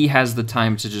 and he has the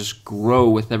time to just grow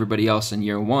with everybody else in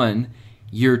year 1,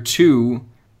 year 2,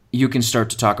 you can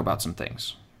start to talk about some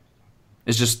things.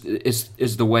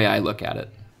 It's the way I look at it.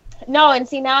 No, and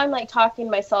see, now I'm like talking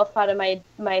myself out of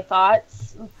my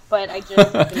thoughts, but I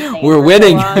just we're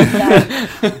winning.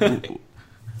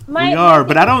 We are,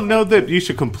 but I don't know that you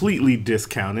should completely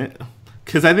discount it,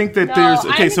 because I think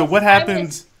that so what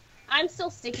happens? I'm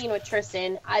still sticking with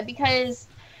Tristan because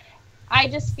I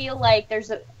just feel like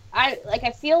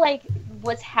I feel like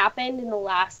what's happened in the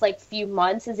last few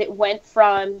months is it went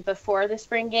from before the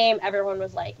spring game, everyone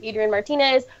was like, Adrian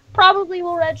Martinez probably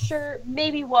will redshirt,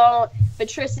 maybe won't, but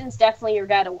Tristan's definitely your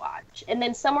guy to watch. And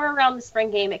then somewhere around the spring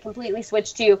game, it completely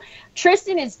switched to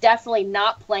Tristan is definitely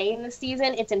not playing this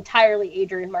season. It's entirely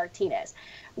Adrian Martinez,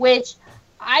 which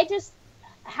I just,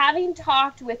 having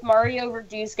talked with Mario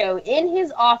Verduzco in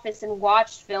his office and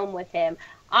watched film with him,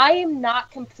 I am not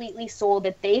completely sold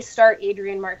that they start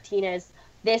Adrian Martinez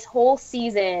this whole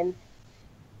season.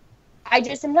 I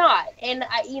just am not. And,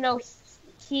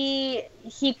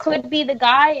 he could be the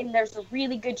guy, and there's a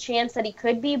really good chance that he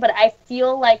could be, but I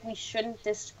feel like we shouldn't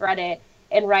discredit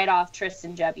and write off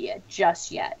Tristan Jebbia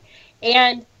just yet.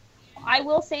 And I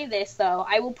will say this, though.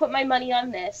 I will put my money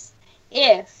on this.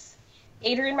 If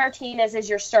Adrian Martinez is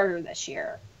your starter this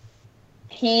year,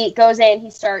 he goes in, he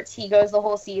starts, he goes the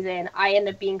whole season, I end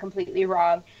up being completely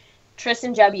wrong,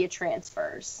 Tristan Jebbia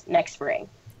transfers next spring.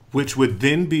 which would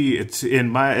then be, it's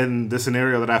in the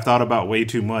scenario that I've thought about way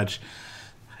too much,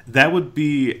 that would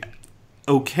be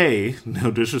okay,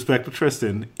 no disrespect to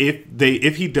Tristan,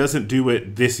 if he doesn't do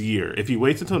it this year. If he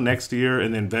waits until next year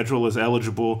and then Vedral is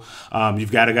eligible,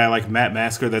 you've got a guy like Matt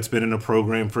Masker that's been in a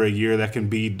program for a year that can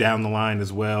be down the line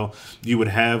as well. You would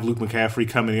have Luke McCaffrey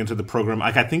coming into the program.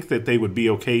 Like, I think that they would be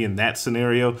okay in that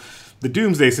scenario. The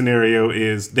doomsday scenario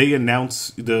is they announce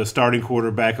the starting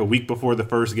quarterback a week before the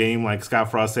first game, like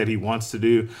Scott Frost said he wants to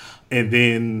do, and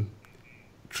then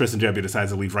Tristan Gebbia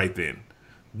decides to leave right then.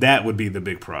 That would be the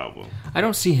big problem. I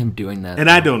don't see him doing that. And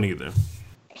I don't either.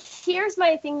 Here's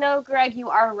my thing, though, Greg. You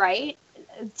are right.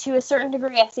 To a certain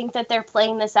degree, I think that they're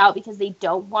playing this out because they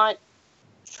don't want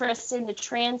Tristan to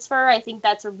transfer. I think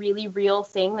that's a really real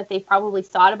thing that they probably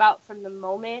thought about from the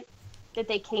moment that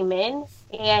they came in.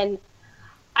 And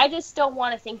I just don't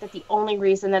want to think that the only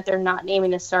reason that they're not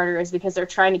naming a starter is because they're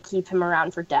trying to keep him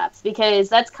around for depth. Because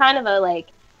that's kind of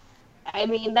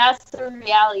that's the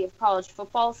reality of college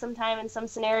football sometime in some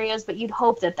scenarios, but you'd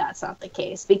hope that that's not the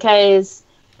case because,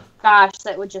 gosh,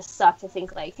 that would just suck to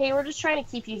think like, hey, we're just trying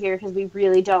to keep you here because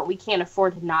we can't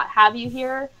afford to not have you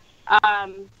here.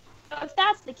 So if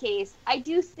that's the case, I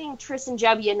do think Tristan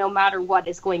Gebbia, no matter what,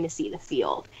 is going to see the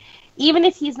field. Even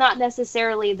if he's not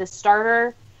necessarily the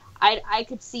starter, I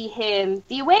could see him,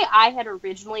 the way I had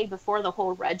originally, before the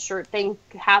whole red shirt thing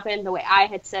happened, the way I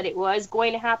had said it was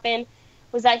going to happen,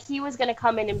 was that he was going to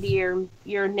come in and be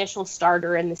your initial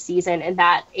starter in the season and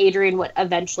that Adrian would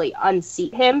eventually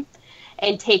unseat him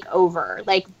and take over,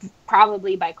 like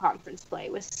probably by conference play,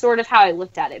 was sort of how I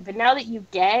looked at it. But now that you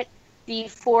get the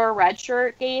 4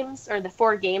 redshirt games or the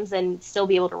 4 games and still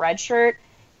be able to redshirt,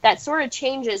 that sort of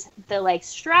changes the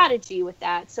strategy with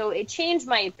that. So it changed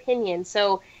my opinion.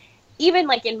 So even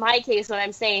in my case, when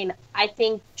I'm saying I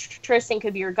think Tristan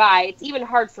could be your guy, it's even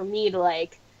hard for me to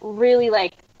really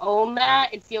own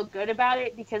that and feel good about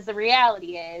it because the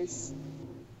reality is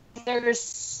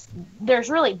there's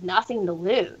really nothing to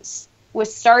lose with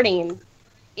starting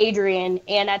Adrian,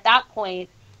 and at that point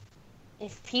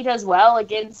if he does well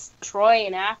against Troy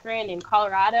and Akron and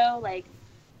Colorado,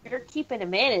 you're keeping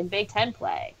him in Big Ten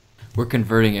play. We're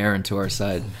converting Aaron to our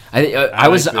side. I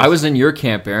was in your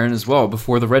camp, Aaron, as well.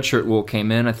 Before the redshirt rule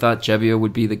came in, I thought Gebbia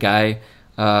would be the guy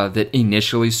that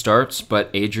initially starts, but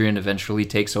Adrian eventually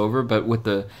takes over.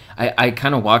 But I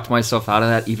kind of walked myself out of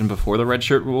that even before the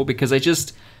redshirt rule because I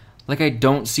just I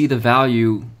don't see the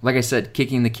value. Like I said,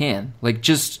 kicking the can.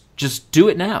 Just do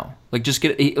it now. Just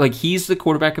get it. He's the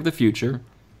quarterback of the future,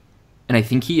 and I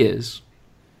think he is.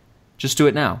 Just do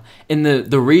it now. And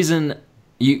the reason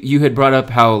you had brought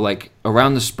up how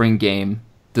around the spring game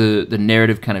the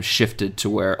narrative kind of shifted to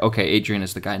where okay, Adrian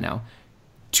is the guy now.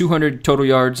 200 total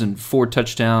yards and 4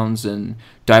 touchdowns and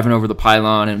diving over the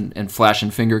pylon and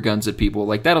flashing finger guns at people.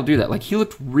 That'll do that. He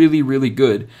looked really, really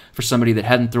good for somebody that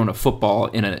hadn't thrown a football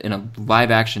in a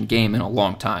live action game in a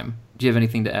long time. Do you have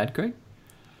anything to add, Greg?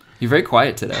 You're very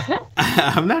quiet today.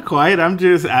 I'm not quiet.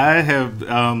 I have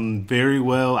very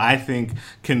well, I think,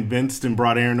 convinced and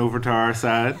brought Aaron over to our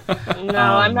side.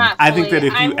 No, I'm not fully. I think that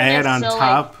if you add on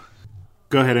top...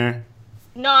 Go ahead, Aaron.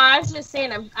 No, I was just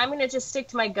saying I'm going to just stick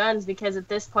to my guns because at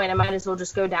this point I might as well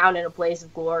just go down in a blaze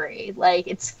of glory.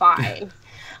 It's fine.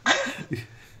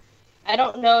 I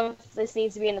don't know if this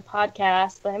needs to be in the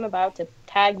podcast, but I'm about to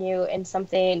tag you in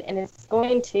something, and it's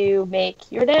going to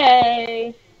make your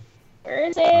day. Where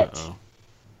is it? Uh-oh.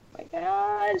 Oh my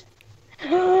God.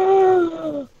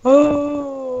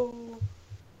 Oh.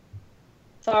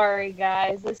 Sorry,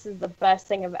 guys. This is the best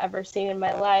thing I've ever seen in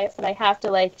my life, and I have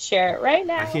to, share it right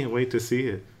now. I can't wait to see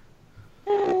it.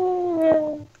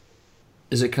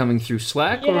 Is it coming through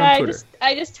Slack or on Twitter?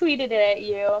 I just tweeted it at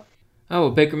you. Oh,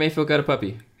 Baker Mayfield got a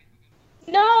puppy.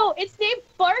 No, it's named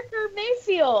Barker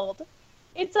Mayfield.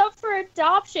 It's up for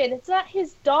adoption. It's not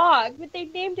his dog, but they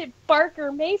named it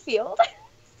Barker Mayfield.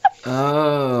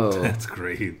 Oh. That's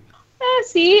great.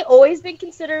 See, always been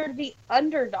considered the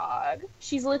underdog.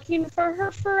 She's looking for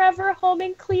her forever home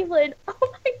in Cleveland.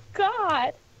 Oh my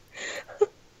God.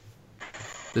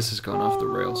 This has gone off the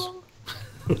rails.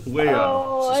 Way off.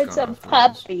 Oh, it's a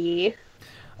puppy.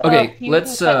 Okay,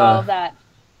 let's all of that.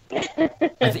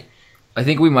 I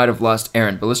think we might have lost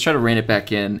Aaron, but let's try to rein it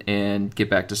back in and get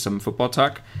back to some football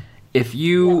talk.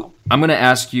 I'm going to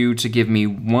ask you to give me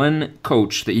one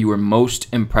coach that you were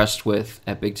most impressed with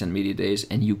at Big Ten Media Days,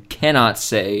 and you cannot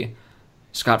say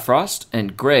Scott Frost,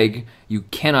 and Greg, you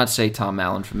cannot say Tom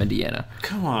Allen from Indiana.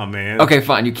 Come on, man. Okay,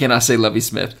 fine. You cannot say Lovie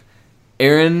Smith.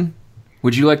 Aaron,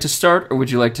 would you like to start, or would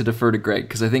you like to defer to Greg?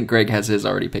 Because I think Greg has his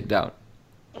already picked out.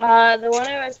 The one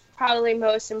I was probably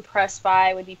most impressed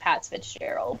by would be Pat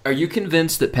Fitzgerald. Are you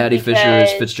convinced that Patty Fisher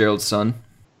is Fitzgerald's son?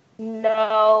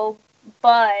 No,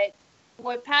 but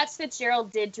what Pat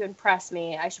Fitzgerald did to impress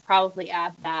me, I should probably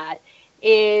add that,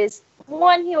 is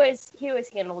one, he always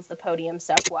handles the podium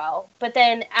stuff well. But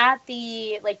then at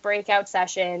the breakout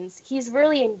sessions, he's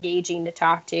really engaging to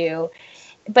talk to.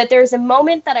 But there's a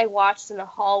moment that I watched in the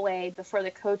hallway before the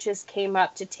coaches came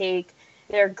up to take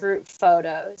their group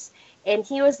photos. And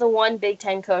he was the one Big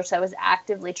Ten coach that was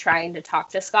actively trying to talk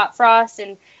to Scott Frost.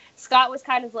 And Scott was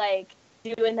kind of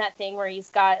doing that thing where he's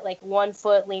got one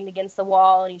foot leaned against the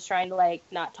wall and he's trying to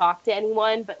not talk to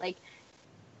anyone. But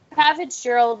Pat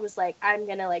Fitzgerald was I'm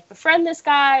going to befriend this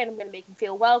guy and I'm going to make him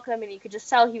feel welcome. And you could just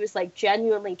tell he was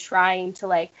genuinely trying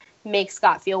to make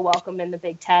Scott feel welcome in the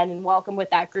Big Ten and welcome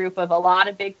with that group of a lot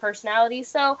of big personalities.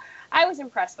 So I was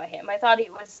impressed by him. I thought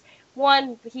it was,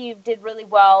 one, he did really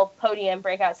well, podium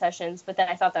breakout sessions, but then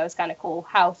I thought that was kind of cool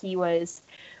how he was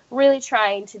really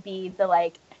trying to be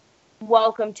the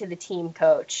welcome to the team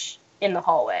coach in the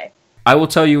hallway. I will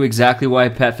tell you exactly why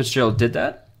Pat Fitzgerald did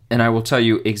that, and I will tell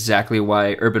you exactly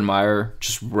why Urban Meyer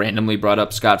just randomly brought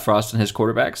up Scott Frost and his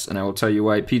quarterbacks, and I will tell you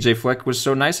why PJ Fleck was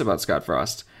so nice about Scott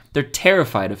Frost. They're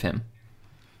terrified of him.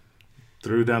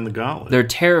 Threw down the gauntlet. They're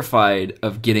terrified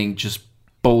of getting just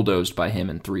bulldozed by him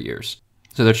in 3 years.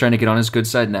 So they're trying to get on his good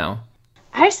side now.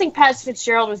 I just think Pat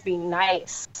Fitzgerald was being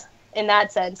nice in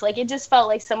that sense. It just felt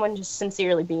like someone just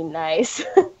sincerely being nice.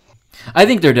 I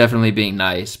think they're definitely being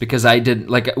nice because I did,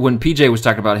 when PJ was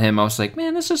talking about him, I was like,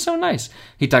 man, this is so nice.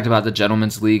 He talked about the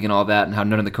Gentleman's League and all that and how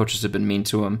none of the coaches have been mean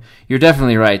to him. You're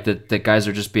definitely right that guys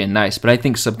are just being nice. But I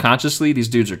think subconsciously these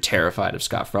dudes are terrified of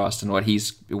Scott Frost and what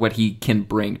he can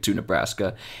bring to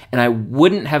Nebraska. And I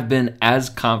wouldn't have been as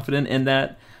confident in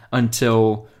that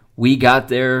until we got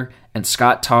there and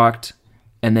Scott talked,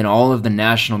 and then all of the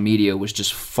national media was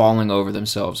just falling over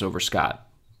themselves over Scott.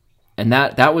 And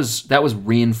that was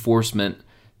reinforcement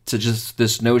to just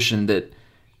this notion that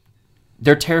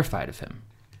they're terrified of him.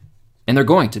 And they're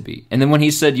going to be. And then when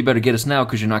he said, you better get us now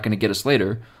because you're not going to get us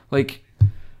later, good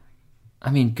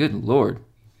Lord.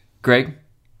 Greg,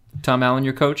 Tom Allen,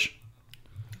 your coach?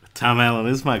 Tom Allen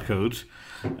is my coach.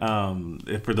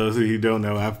 For those of you who don't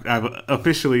know, I've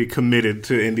officially committed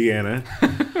to Indiana.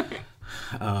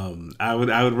 I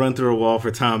would run through a wall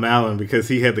for Tom Allen because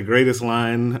he had the greatest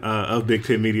line of Big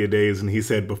Ten Media Days, and he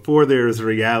said, "Before there is a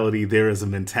reality, there is a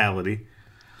mentality,"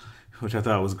 which I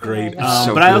thought was great.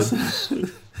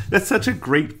 That's such a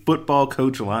great football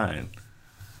coach line.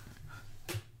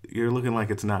 You're looking like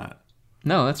it's not.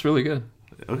 No, that's really good.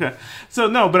 Okay. So,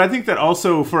 no, but I think that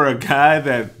also for a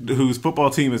guy whose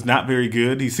football team is not very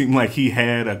good, he seemed like he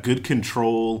had a good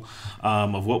control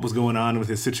of what was going on with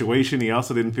his situation. He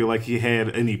also didn't feel like he had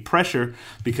any pressure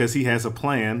because he has a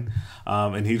plan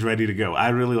and he's ready to go. I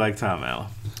really like Tom Allen.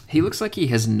 He looks like he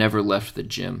has never left the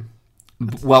gym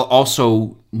while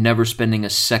also never spending a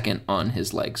second on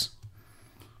his legs.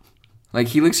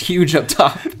 He looks huge up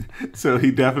top. So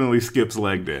he definitely skips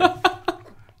leg day.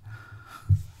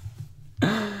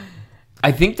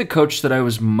 I think the coach that I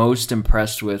was most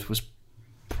impressed with was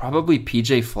probably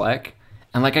PJ Fleck.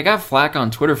 And I got flack on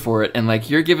Twitter for it, and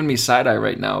you're giving me side eye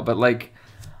right now, but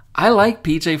I like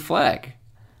PJ Fleck.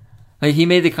 He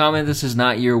made the comment, this is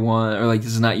not year one, or this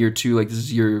is not year two,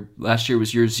 this is last year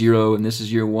was year 0 and this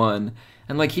is year 1.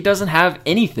 And he doesn't have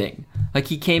anything.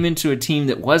 He came into a team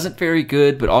that wasn't very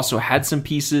good, but also had some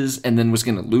pieces and then was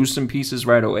going to lose some pieces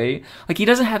right away. He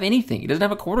doesn't have anything. He doesn't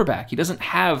have a quarterback. He doesn't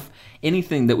have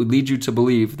anything that would lead you to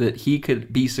believe that he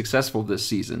could be successful this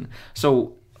season.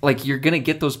 So, you're going to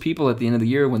get those people at the end of the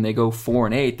year when they go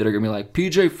 4-8 that are going to be like,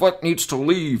 PJ Fleck needs to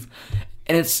leave.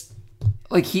 And it's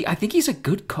I think he's a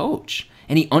good coach.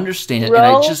 And he understands.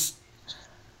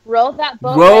 Row that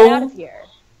boat right out of here.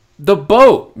 The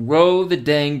boat. Row the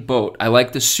dang boat. I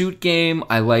like the suit game.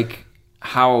 I like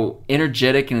how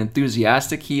energetic and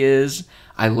enthusiastic he is.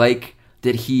 I like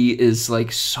that he is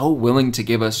so willing to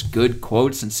give us good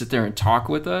quotes and sit there and talk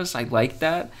with us. I like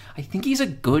that. I think he's a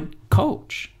good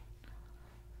coach.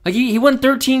 He won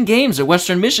 13 games at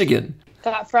Western Michigan.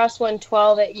 Scott Frost won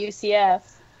 12 at UCF.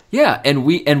 Yeah, and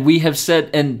we have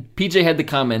said, and PJ had the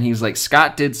comment, he was like,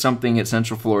 Scott did something at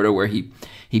Central Florida where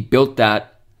he built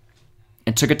that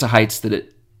and took it to heights that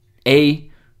it,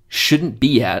 A, shouldn't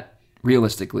be at,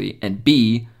 realistically, and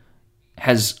B,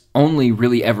 has only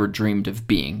really ever dreamed of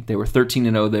being. They were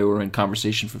 13-0. They were in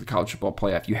conversation for the college football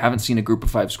playoff. You haven't seen a group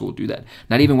of 5 school do that.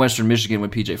 Not even Western Michigan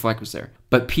when PJ Fleck was there.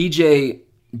 But PJ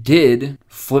did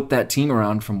flip that team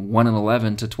around from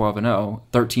 1-11 to 12-0,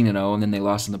 13-0, and then they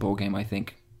lost in the bowl game, I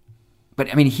think. But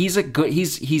he's a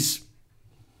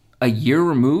year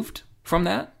removed from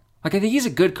that. Like, I think he's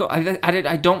a good coach.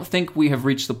 I don't think we have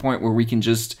reached the point where we can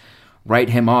just write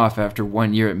him off after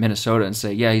 1 year at Minnesota and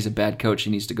say, yeah, he's a bad coach. He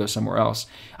needs to go somewhere else.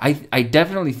 I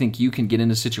definitely think you can get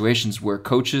into situations where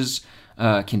coaches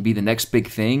can be the next big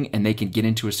thing, and they can get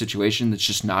into a situation that's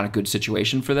just not a good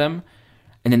situation for them,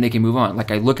 and then they can move on.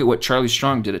 Like, I look at what Charlie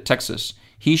Strong did at Texas.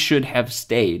 He should have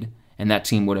stayed, and that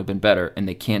team would have been better, and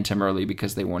they canned him early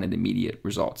because they wanted immediate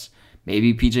results.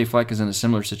 Maybe PJ Fleck is in a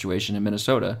similar situation in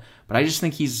Minnesota, but I just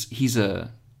think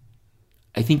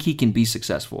I think he can be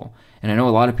successful. And I know a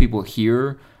lot of people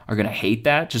here are going to hate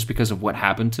that just because of what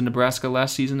happened to Nebraska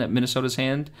last season at Minnesota's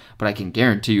hand, but I can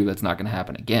guarantee you that's not going to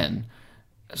happen again.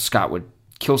 Scott would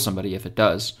kill somebody if it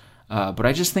does. But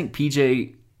I just think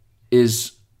PJ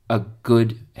is a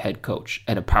good head coach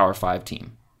at a Power 5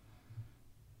 team.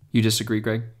 You disagree,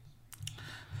 Greg?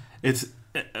 It's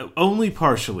only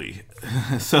partially.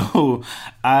 So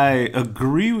I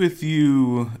agree with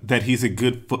you that he's a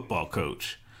good football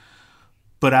coach.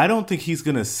 But I don't think he's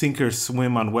going to sink or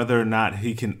swim on whether or not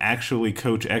he can actually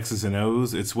coach X's and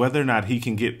O's. It's whether or not he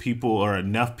can get people or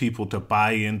enough people to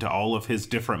buy into all of his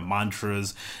different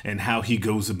mantras and how he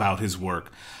goes about his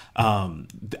work.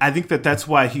 I think that's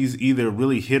why he's either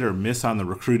really hit or miss on the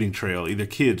recruiting trail. Either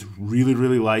kids really,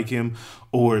 really like him,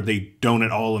 or they don't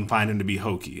at all and find him to be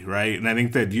hokey, right? And I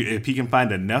think that if he can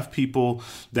find enough people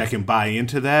that can buy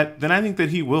into that, then I think that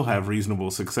he will have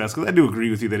reasonable success. Because I do agree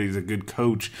with you that he's a good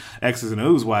coach, X's and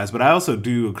O's wise, but I also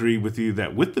do agree with you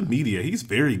that with the media, he's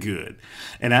very good.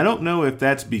 And I don't know if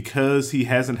that's because he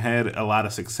hasn't had a lot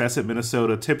of success at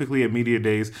Minnesota. Typically at media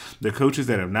days, the coaches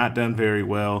that have not done very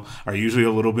well are usually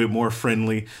a little bit more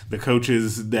friendly. The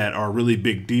coaches that are really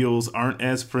big deals aren't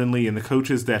as friendly, and the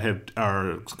coaches that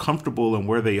are comfortable and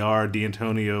where they are,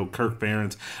 D'Antonio, Kirk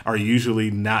Ferentz, are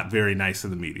usually not very nice to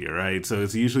the media, right? So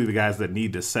it's usually the guys that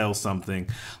need to sell something,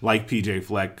 like PJ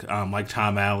Fleck, like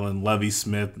Tom Allen, Lovie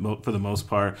Smith, for the most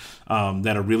part,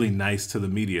 that are really nice to the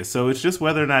media. So it's just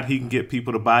whether or not he can get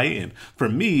people to buy in. For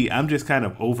me, I'm just kind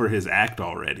of over his act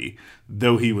already,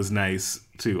 though he was nice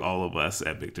to all of us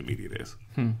at Big Ten Media Days.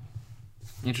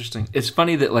 Interesting. It's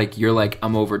funny that, like, you're like,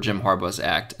 I'm over Jim Harbaugh's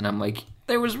act, and I'm like,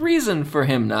 there was reason for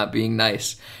him not being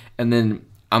nice. And then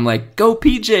I'm like, go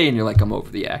PJ, and you're like, I'm over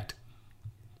the act.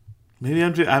 Maybe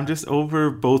I'm just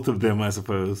over both of them, I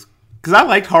suppose. Because I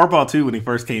liked Harbaugh, too, when he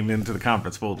first came into the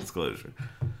conference, full disclosure.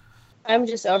 I'm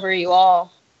just over you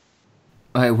all.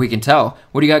 We can tell.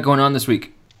 What do you got going on this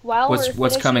week? Well,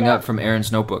 what's coming up from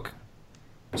Aaron's notebook?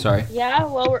 Sorry. Yeah,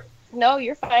 well, no,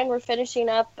 you're fine. We're finishing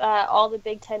up all the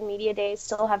Big Ten Media Days.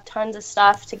 Still have tons of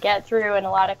stuff to get through and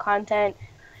a lot of content.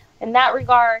 In that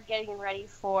regard, getting ready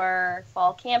for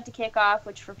fall camp to kick off,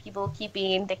 which for people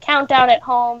keeping the countdown at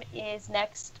home is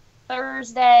next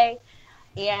Thursday.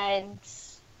 And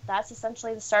that's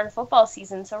essentially the start of football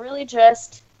season. So really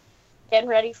just getting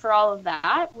ready for all of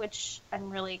that, which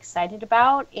I'm really excited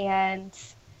about. And,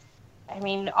 I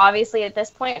mean, obviously at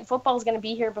this point, football is going to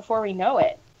be here before we know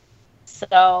it.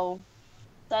 So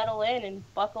settle in and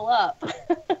buckle up.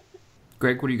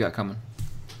 Greg, what do you got coming?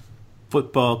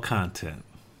 Football content.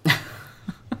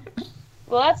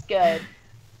 Well, that's good.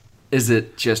 Is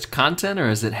it just content, or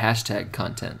is it hashtag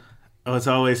content? Oh, it's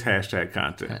always hashtag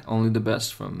content. Okay, only the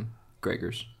best from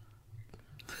Gregors.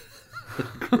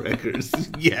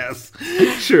 Gregors, yes.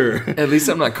 Sure. At least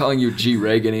I'm not calling you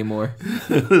G-Reg anymore.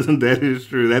 That is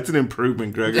true. That's an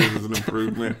improvement. Gregors is an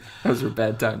improvement. Those were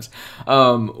bad times.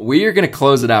 We are going to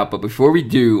close it out, but before we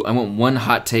do, I want one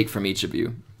hot take from each of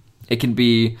you. It can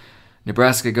be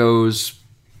Nebraska goes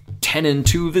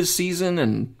 10-2 this season,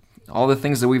 and all the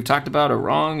things that we've talked about are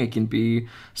wrong. It can be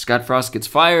Scott Frost gets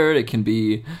fired. It can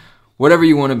be whatever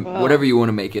you want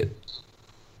to make it.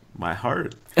 My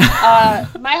heart. My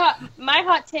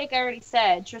hot take I already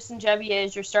said. Tristan Gebbia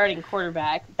is your starting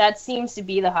quarterback. That seems to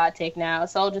be the hot take now,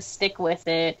 so I'll just stick with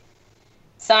it.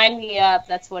 Sign me up.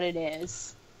 That's what it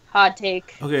is. Hot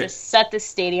take. Okay. Just set the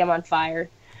stadium on fire.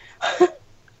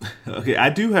 Okay, I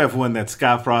do have one that's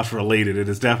Scott Frost related. It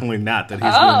is definitely not that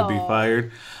he's going to be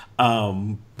fired.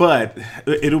 But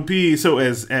it'll be so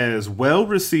as well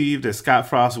received as Scott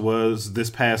Frost was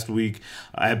this past week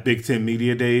at Big Ten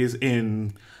Media Days.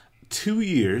 In 2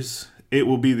 years, it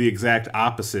will be the exact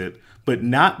opposite, but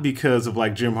not because of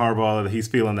like Jim Harbaugh that he's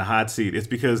feeling the hot seat. It's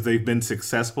because they've been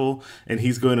successful, and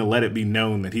he's going to let it be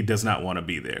known that he does not want to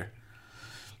be there.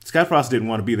 Scott Frost didn't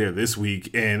want to be there this week,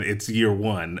 and it's year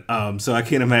one. So I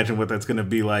can't imagine what that's going to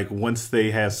be like once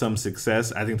they have some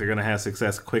success. I think they're going to have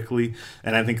success quickly,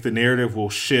 and I think the narrative will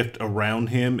shift around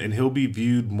him, and he'll be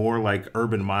viewed more like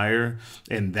Urban Meyer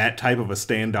and that type of a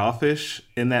standoffish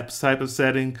in that type of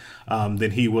setting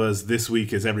than he was this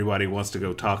week, as everybody wants to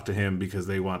go talk to him because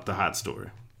they want the hot story.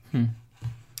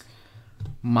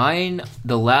 Mine,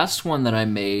 the last one that I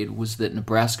made was that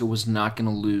Nebraska was not going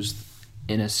to lose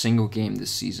in a single game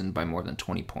this season by more than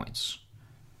 20 points.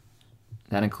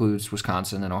 That includes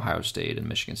Wisconsin and Ohio State and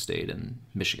Michigan State and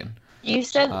Michigan. You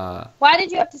said, why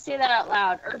did you have to say that out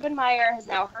loud? Urban Meyer has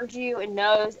now heard you and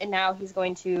knows, and now he's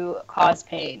going to cause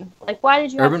pain. Like, why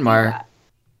did you have to say that?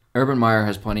 Urban Meyer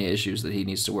has plenty of issues that he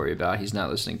needs to worry about. He's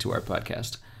not listening to our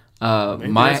podcast.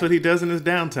 Maybe that's what he does in his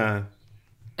downtime.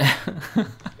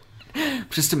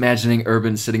 Just imagining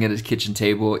Urban sitting at his kitchen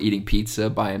table eating pizza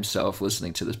by himself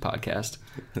listening to this podcast.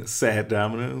 Sad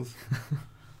dominoes.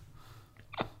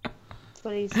 That's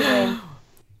what he's doing.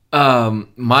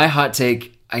 My hot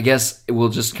take, I guess it will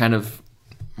just kind of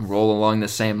roll along the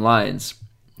same lines.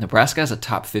 Nebraska has a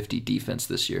top 50 defense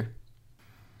this year.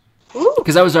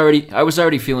 Because I was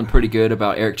already feeling pretty good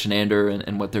about Eric Chenander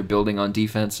and what they're building on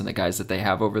defense and the guys that they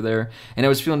have over there. And I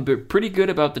was feeling pretty good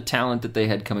about the talent that they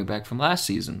had coming back from last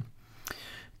season.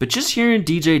 But just hearing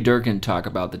DJ Durkin talk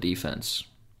about the defense,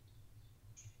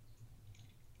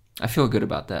 I feel good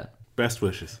about that. Best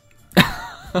wishes.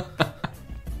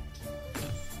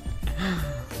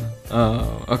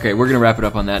 Okay, we're going to wrap it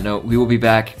up on that note. We will be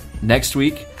back next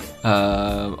week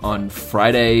on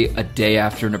Friday, a day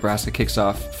after Nebraska kicks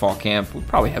off fall camp. We'll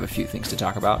probably have a few things to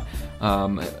talk about.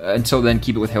 Until then,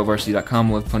 keep it with HailVarsity.com.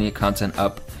 We'll have plenty of content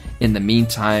up in the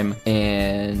meantime.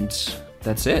 And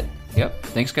that's it. Yep.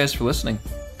 Thanks, guys, for listening.